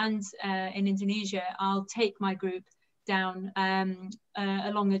Maldives and in Indonesia, I'll take my group down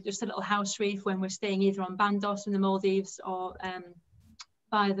along just a little house reef when we're staying either on Bandos in the Maldives or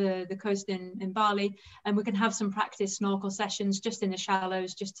by the coast in Bali, and we can have some practice snorkel sessions just in the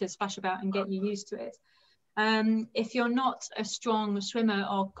shallows, just to splash about and get you used to it. If you're not a strong swimmer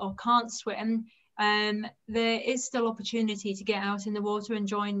or can't swim, there is still opportunity to get out in the water and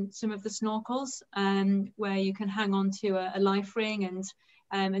join some of the snorkels, where you can hang on to a life ring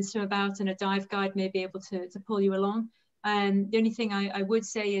and swim about, and a dive guide may be able to pull you along. The only thing I would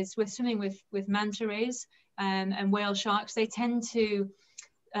say is with swimming with manta rays and whale sharks, they tend to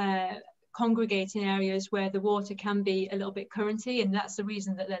congregate in areas where the water can be a little bit currenty, and that's the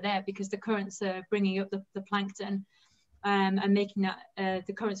reason that they're there, because the currents are bringing up the plankton and making that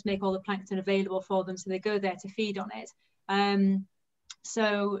the currents make all the plankton available for them, so they go there to feed on it.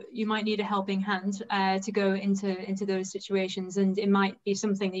 So you might need a helping hand to go into those situations, and it might be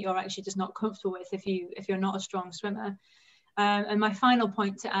something that you're actually just not comfortable with if you're not a strong swimmer. And my final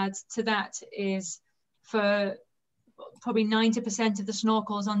point to add to that is, for probably 90% of the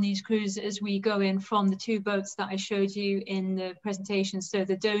snorkels on these cruises, we go in from the two boats that I showed you in the presentation. So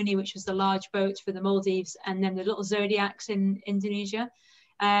the Doni, which is the large boat for the Maldives, and then the little Zodiacs in Indonesia.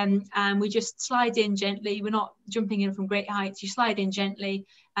 And we just slide in gently. We're not jumping in from great heights. You slide in gently,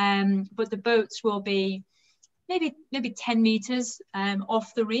 but the boats will be maybe 10 meters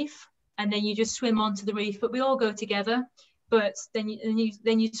off the reef, and then you just swim onto the reef. But we all go together. But then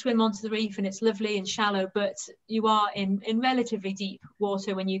you swim onto the reef, and it's lovely and shallow, but you are in relatively deep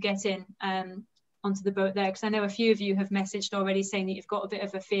water when you get in onto the boat there. Because I know a few of you have messaged already saying that you've got a bit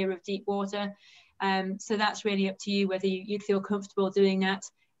of a fear of deep water. So that's really up to you whether you'd feel comfortable doing that.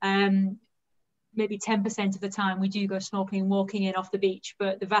 Maybe 10% of the time we do go snorkeling, walking in off the beach,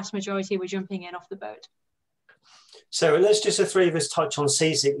 but the vast majority we're jumping in off the boat. So let's just the three of us touch on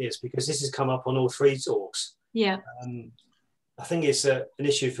seasickness, because this has come up on all three talks. Yeah. I think it's an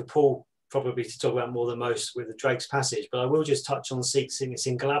issue for Paul probably to talk about more than most with the Drake's Passage, but I will just touch on seasickness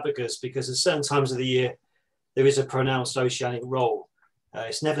in Galapagos, because at certain times of the year there is a pronounced oceanic roll.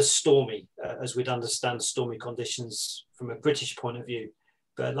 It's never stormy, as we'd understand stormy conditions from a British point of view.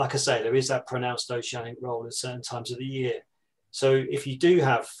 But like I say, there is that pronounced oceanic roll at certain times of the year. So if you do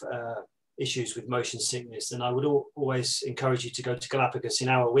have issues with motion sickness, then I would always encourage you to go to Galapagos in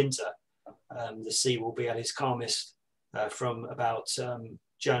our winter. The sea will be at its calmest from about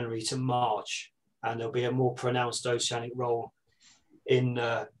January to March, and there'll be a more pronounced oceanic roll in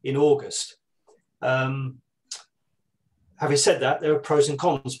August. Having said that, there are pros and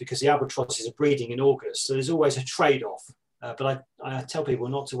cons, because the albatrosses are breeding in August, so there's always a trade-off. But I tell people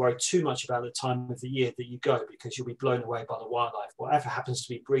not to worry too much about the time of the year that you go, because you'll be blown away by the wildlife. Whatever happens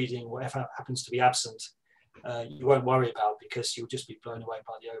to be breeding, whatever happens to be absent, you won't worry about, because you'll just be blown away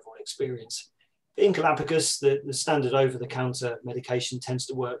by the overall experience. In Galapagos, the standard over-the-counter medication tends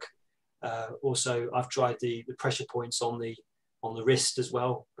to work Also, I've tried the pressure points on the wrist as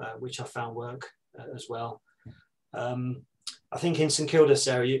well, which I found work as well. I think in St Kilda,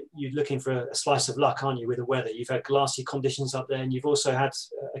 Sarah, you're looking for a slice of luck, aren't you, with the weather? You've had glassy conditions up there, and you've also had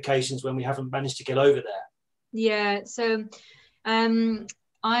occasions when we haven't managed to get over there. Yeah, so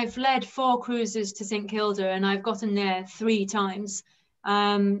I've led 4 cruises to St Kilda, and I've gotten there 3 times. We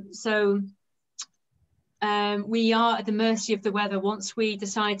are at the mercy of the weather. Once we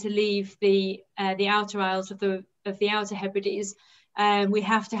decide to leave the outer isles of the Outer Hebrides, we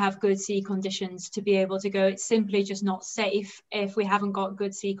have to have good sea conditions to be able to go. It's simply just not safe if we haven't got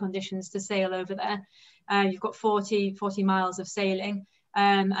good sea conditions to sail over there. You've got 40 miles of sailing,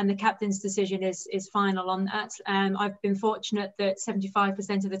 and the captain's decision is final on that. I've been fortunate that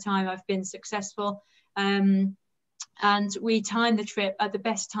 75% of the time I've been successful. And we time the trip at the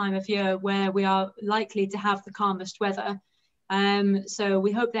best time of year where we are likely to have the calmest weather. So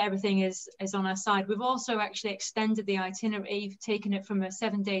we hope that everything is on our side. We've also actually extended the itinerary, taken it from a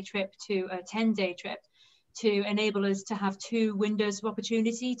 7-day trip to a 10-day trip to enable us to have 2 windows of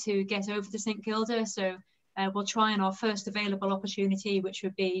opportunity to get over to St Kilda. So we'll try on our first available opportunity, which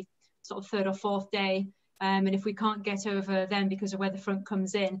would be sort of 3rd or 4th day. And if we can't get over then because a weather front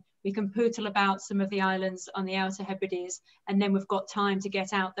comes in, we can pootle about some of the islands on the Outer Hebrides, and then we've got time to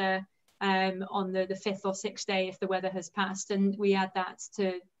get out there on the 5th or 6th day if the weather has passed, and we add that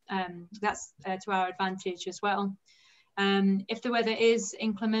to to our advantage as well. If the weather is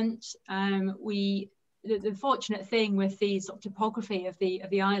inclement, the fortunate thing with the sort of topography of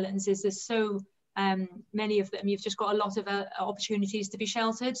the islands is there's so many of them, you've just got a lot of opportunities to be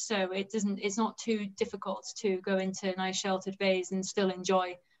sheltered, so it's not too difficult to go into nice sheltered bays and still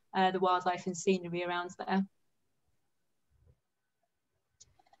enjoy the wildlife and scenery around there.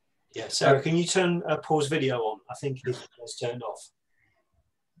 Yeah, Sarah, can you turn Paul's video on? I think it's turned off.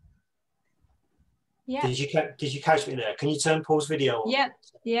 Yeah. Did you catch me there? Can you turn Paul's video on? Yeah,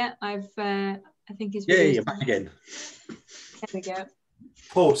 yeah. I think his video. video. Yeah, back again. There we go.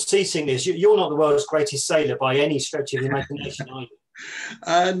 Paul, sea sickness. You're not the world's greatest sailor by any stretch of the imagination, are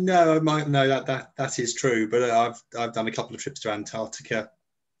you? No, that is true. But I've done a couple of trips to Antarctica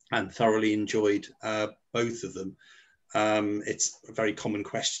and thoroughly enjoyed both of them. It's a very common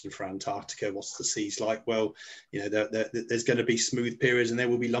question for Antarctica. What's the seas like? Well, you know, there's going to be smooth periods and there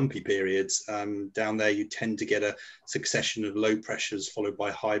will be lumpy periods. Down there, you tend to get a succession of low pressures followed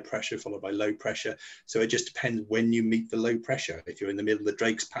by high pressure, followed by low pressure. So it just depends when you meet the low pressure. If you're in the middle of the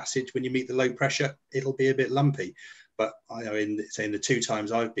Drake's Passage, when you meet the low pressure, it'll be a bit lumpy. But I know in the 2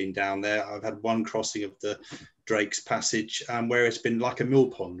 times I've been down there, I've had one crossing of the Drake's Passage where it's been like a mill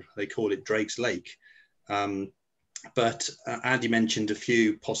pond. They call it Drake's Lake. But Andy mentioned a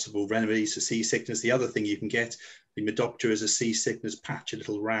few possible remedies for seasickness. The other thing you can get, the Medoptera, is a seasickness patch, a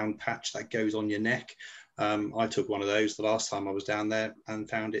little round patch that goes on your neck. I took one of those the last time I was down there and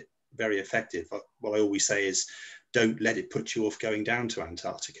found it very effective. What I always say is, don't let it put you off going down to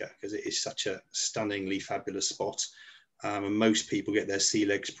Antarctica, because it is such a stunningly fabulous spot. And most people get their sea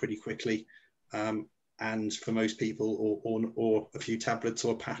legs pretty quickly. And for most people, or a few tablets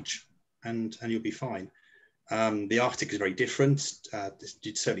or a patch, and you'll be fine. The Arctic is very different.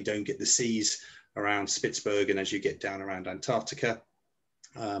 You certainly don't get the seas around Spitsbergen as you get down around Antarctica.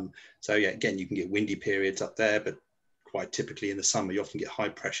 So yeah, again, you can get windy periods up there, but quite typically in the summer, you often get high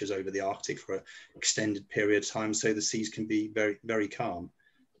pressures over the Arctic for an extended period of time. So the seas can be very, very calm.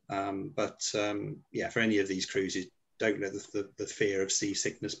 Yeah, for any of these cruises, don't let the fear of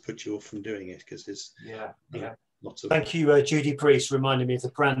seasickness put you off from doing it, because there's lots of... Thank you, Judy Priest, reminding me of the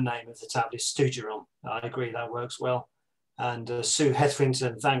brand name of the tablet, Stugeron. I agree, that works well. And Sue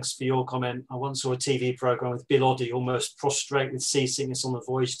Hetherington, thanks for your comment. I once saw a TV programme with Bill Oddie almost prostrate with seasickness on the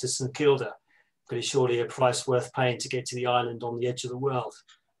voyage to St Kilda, but it's surely a price worth paying to get to the island on the edge of the world.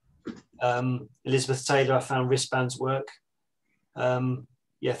 Elizabeth Taylor, I found wristbands work.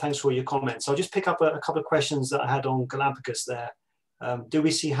 Yeah, thanks for all your comments. I'll just pick up a couple of questions that I had on Galapagos there. Do we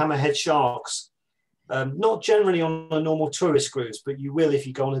see hammerhead sharks? Not generally on a normal tourist cruise, but you will if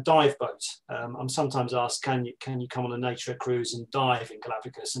you go on a dive boat. I'm sometimes asked, can you come on a Naturetrek cruise and dive in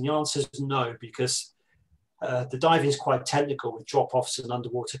Galapagos? And the answer is no, because the diving is quite technical with drop-offs and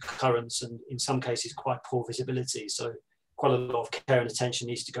underwater currents, and in some cases quite poor visibility. So quite a lot of care and attention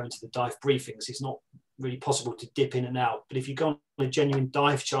needs to go into the dive briefings. It's not really possible to dip in and out. But if you go on a genuine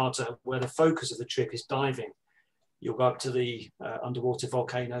dive charter where the focus of the trip is diving, you'll go up to the underwater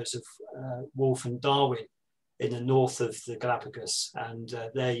volcanoes of Wolf and Darwin in the north of the Galapagos. And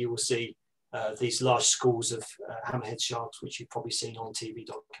there you will see these large schools of hammerhead sharks, which you've probably seen on TV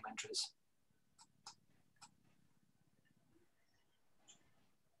documentaries.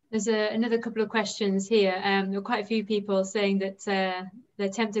 There's another couple of questions here. There are quite a few people saying that they're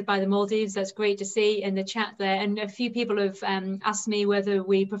tempted by the Maldives. That's great to see in the chat there. And a few people have asked me whether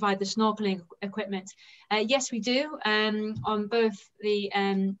we provide the snorkeling equipment. Yes, we do, on both the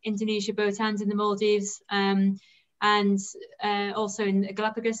Indonesia boat and in the Maldives, and also in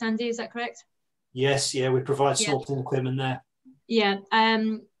Galapagos, Andy, is that correct? Yes, yeah, we provide snorkeling equipment there. Yeah.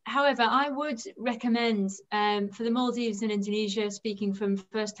 However, I would recommend for the Maldives and Indonesia, speaking from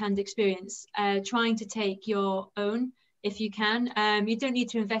first-hand experience, trying to take your own if you can. You don't need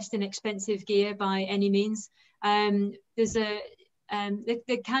to invest in expensive gear by any means. There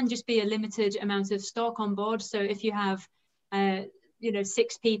can just be a limited amount of stock on board. So if you have,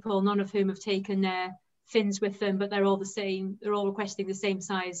 6 people, none of whom have taken their fins with them, but they're all the same, they're all requesting the same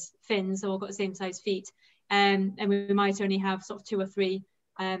size fins, all got the same size feet, and we might only have sort of 2 or 3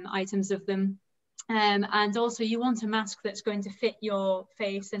 items of them, and also you want a mask that's going to fit your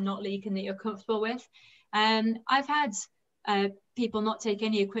face and not leak and that you're comfortable with. I've had people not take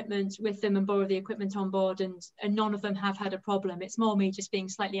any equipment with them and borrow the equipment on board, and none of them have had a problem. It's more me just being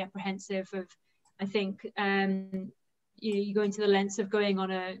slightly apprehensive of, I think, you go into the lengths of going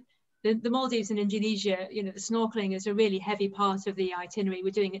on the Maldives and Indonesia, the snorkeling is a really heavy part of the itinerary.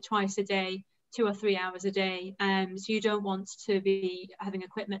 We're doing it twice a day, 2 or 3 hours a day, so you don't want to be having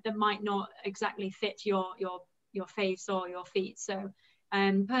equipment that might not exactly fit your face or your feet. So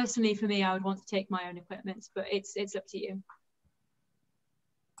personally for me, I would want to take my own equipment, but it's up to you.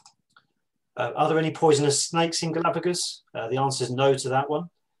 Are there any poisonous snakes in Galapagos? The answer is no to that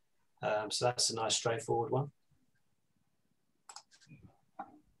one, so that's a nice straightforward one.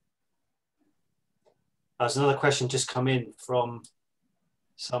 There's another question just come in from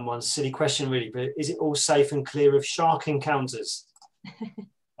someone. Silly question really, but is it all safe and clear of shark encounters?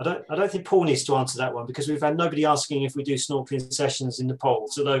 I don't think Paul needs to answer that one, because we've had nobody asking if we do snorkeling sessions in the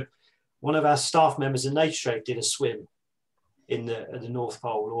poles, although one of our staff members in Naturetrek did a swim in the North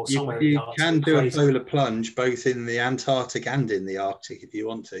Pole or somewhere in the Arctic. You can do a polar plunge both in the Antarctic and in the Arctic if you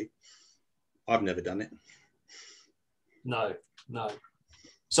want to. I've never done it. No.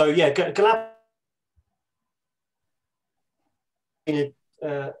 So yeah, Galapagos, in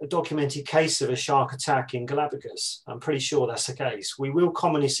a documented case of a shark attack in Galapagos. I'm pretty sure that's the case. We will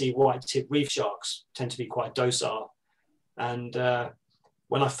commonly see white-tip reef sharks, tend to be quite docile. And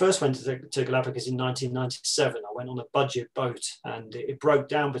when I first went to Galapagos in 1997, I went on a budget boat, and it broke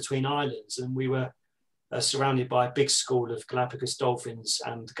down between islands, and we were surrounded by a big school of Galapagos dolphins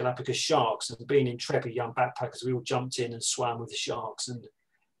and Galapagos sharks. And being intrepid young backpackers, we all jumped in and swam with the sharks. And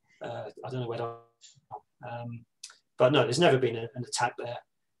I don't know whether... but no, there's never been an attack there.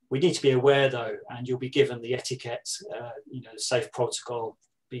 We need to be aware though, and you'll be given the etiquette, the safe protocol,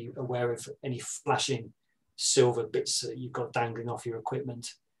 be aware of any flashing silver bits that you've got dangling off your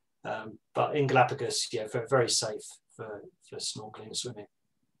equipment. But in Galapagos, yeah, very, very safe for snorkeling and swimming.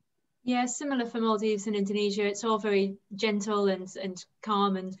 Yeah, similar for Maldives and Indonesia. It's all very gentle and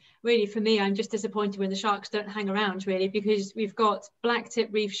calm. And really for me, I'm just disappointed when the sharks don't hang around really, because we've got black tip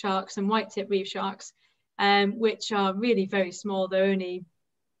reef sharks and white tip reef sharks, which are really very small. They're only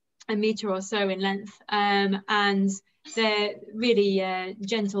a metre or so in length, and they're really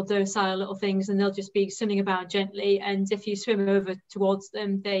gentle, docile little things, and they'll just be swimming about gently. And if you swim over towards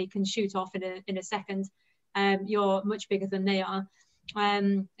them, they can shoot off in a second. You're much bigger than they are.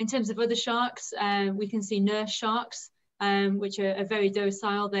 In terms of other sharks, we can see nurse sharks, which are very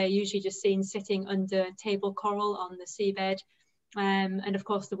docile. They're usually just seen sitting under table coral on the seabed. And of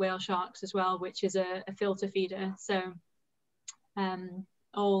course the whale sharks as well, which is a filter feeder. So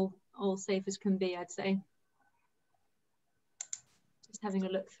all safe as can be, I'd say. Just having a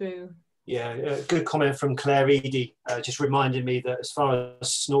look through. Yeah, a good comment from Claire Eady, just reminded me that as far as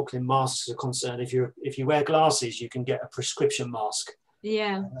snorkeling masks are concerned, if you wear glasses, you can get a prescription mask.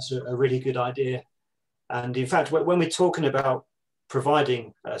 Yeah, that's a really good idea. And in fact, when we're talking about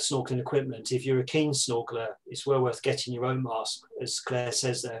providing snorkeling equipment, if you're a keen snorkeler, it's well worth getting your own mask, as Claire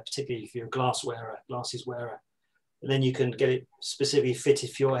says there, particularly if you're a glasses wearer. And then you can get it specifically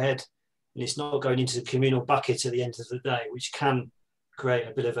fitted for your head, and it's not going into the communal bucket at the end of the day, which can create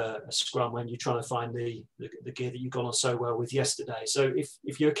a bit of a scrum when you're trying to find the gear that you've gone on so well with yesterday. So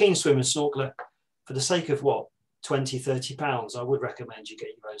if you're a keen swimmer and snorkeler, for the sake of what, 20, 30 pounds, I would recommend you get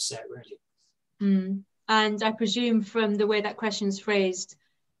your own set, really. And I presume from the way that question's phrased,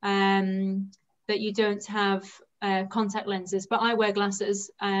 that you don't have contact lenses, but I wear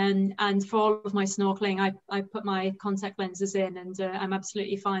glasses, and for all of my snorkeling, I put my contact lenses in, and I'm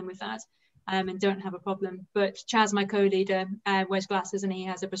absolutely fine with that. And don't have a problem. But Chaz, my co-leader, wears glasses, and he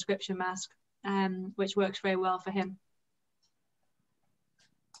has a prescription mask, which works very well for him.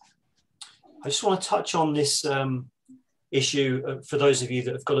 I just want to touch on this issue for those of you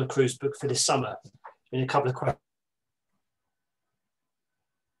that have got a cruise book for this summer. In a couple of questions.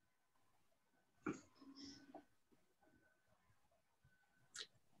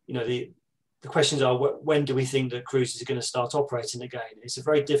 You know, the questions are, when do we think that cruises are going to start operating again? It's a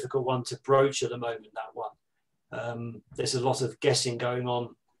very difficult one to broach at the moment, that one. There's a lot of guessing going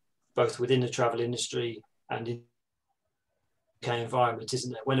on, both within the travel industry and in the UK environment,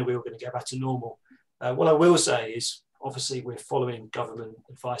 isn't there? When are we all going to get back to normal? What I will say is, obviously, we're following government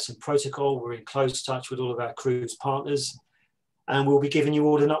advice and protocol. We're in close touch with all of our cruise partners, and we'll be giving you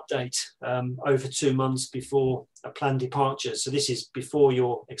all an update over 2 months before a planned departure. So this is before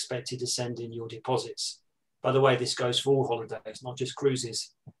you're expected to send in your deposits. By the way, this goes for all holidays, not just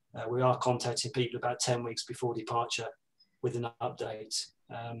cruises. We are contacting people about 10 weeks before departure with an update.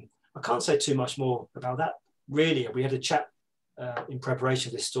 I can't say too much more about that, really. We had a chat in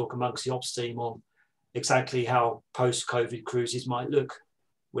preparation for this talk amongst the ops team on exactly how post-COVID cruises might look.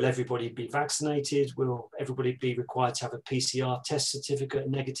 Will everybody be vaccinated? Will everybody be required to have a PCR test certificate, a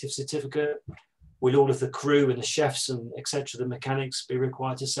negative certificate? Will all of the crew and the chefs and etc., the mechanics, be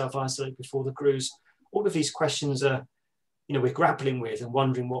required to self-isolate before the cruise? All of these questions are, you know, we're grappling with and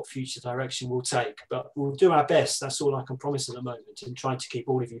wondering what future direction we'll take. But we'll do our best. That's all I can promise at the moment, and try to keep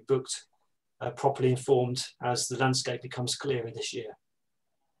all of you booked, properly informed as the landscape becomes clearer this year.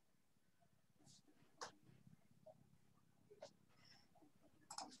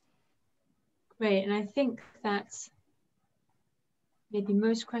 Great, and I think that's maybe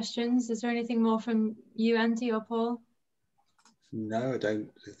most questions. Is there anything more from you, Andy or Paul? No, I don't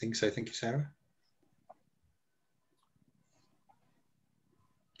think so. Thank you, Sarah.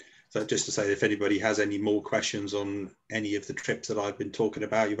 So just to say, if anybody has any more questions on any of the trips that I've been talking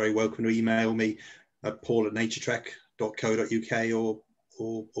about, you're very welcome to email me at paul@naturetrek.co.uk or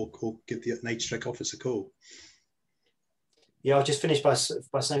give the Naturetrek office a call. Yeah, I'll just finish by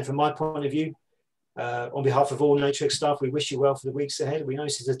saying, from my point of view, on behalf of all Naturetrek staff, we wish you well for the weeks ahead. We know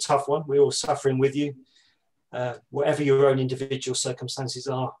this is a tough one. We're all suffering with you. Whatever your own individual circumstances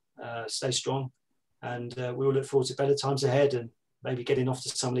are, stay strong. And we will look forward to better times ahead, and maybe getting off to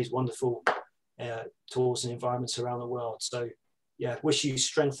some of these wonderful tours and environments around the world. So yeah, wish you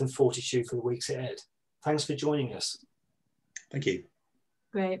strength and fortitude for the weeks ahead. Thanks for joining us. Thank you.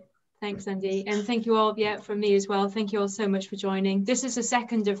 Great. Thanks, Andy. And thank you all, from me as well. Thank you all so much for joining. This is the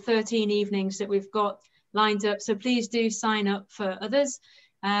second of 13 evenings that we've got lined up, so please do sign up for others.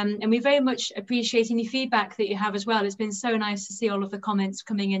 And we very much appreciate any feedback that you have as well. It's been so nice to see all of the comments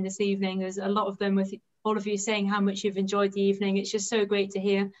coming in this evening. There's a lot of them with all of you saying how much you've enjoyed the evening. It's just so great to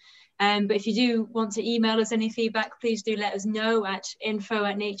hear. But if you do want to email us any feedback, please do let us know at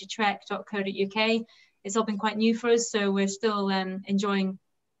info@naturetrek.co.uk. It's all been quite new for us, so we're still enjoying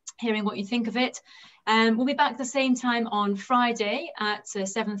hearing what you think of it. We'll be back at the same time on Friday at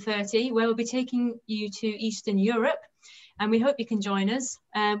 7:30, where we'll be taking you to Eastern Europe, and we hope you can join us.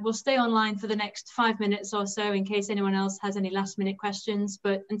 We'll stay online for the next 5 minutes or so in case anyone else has any last-minute questions,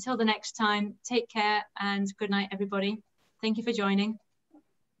 but until the next time, take care and good night, everybody. Thank you for joining.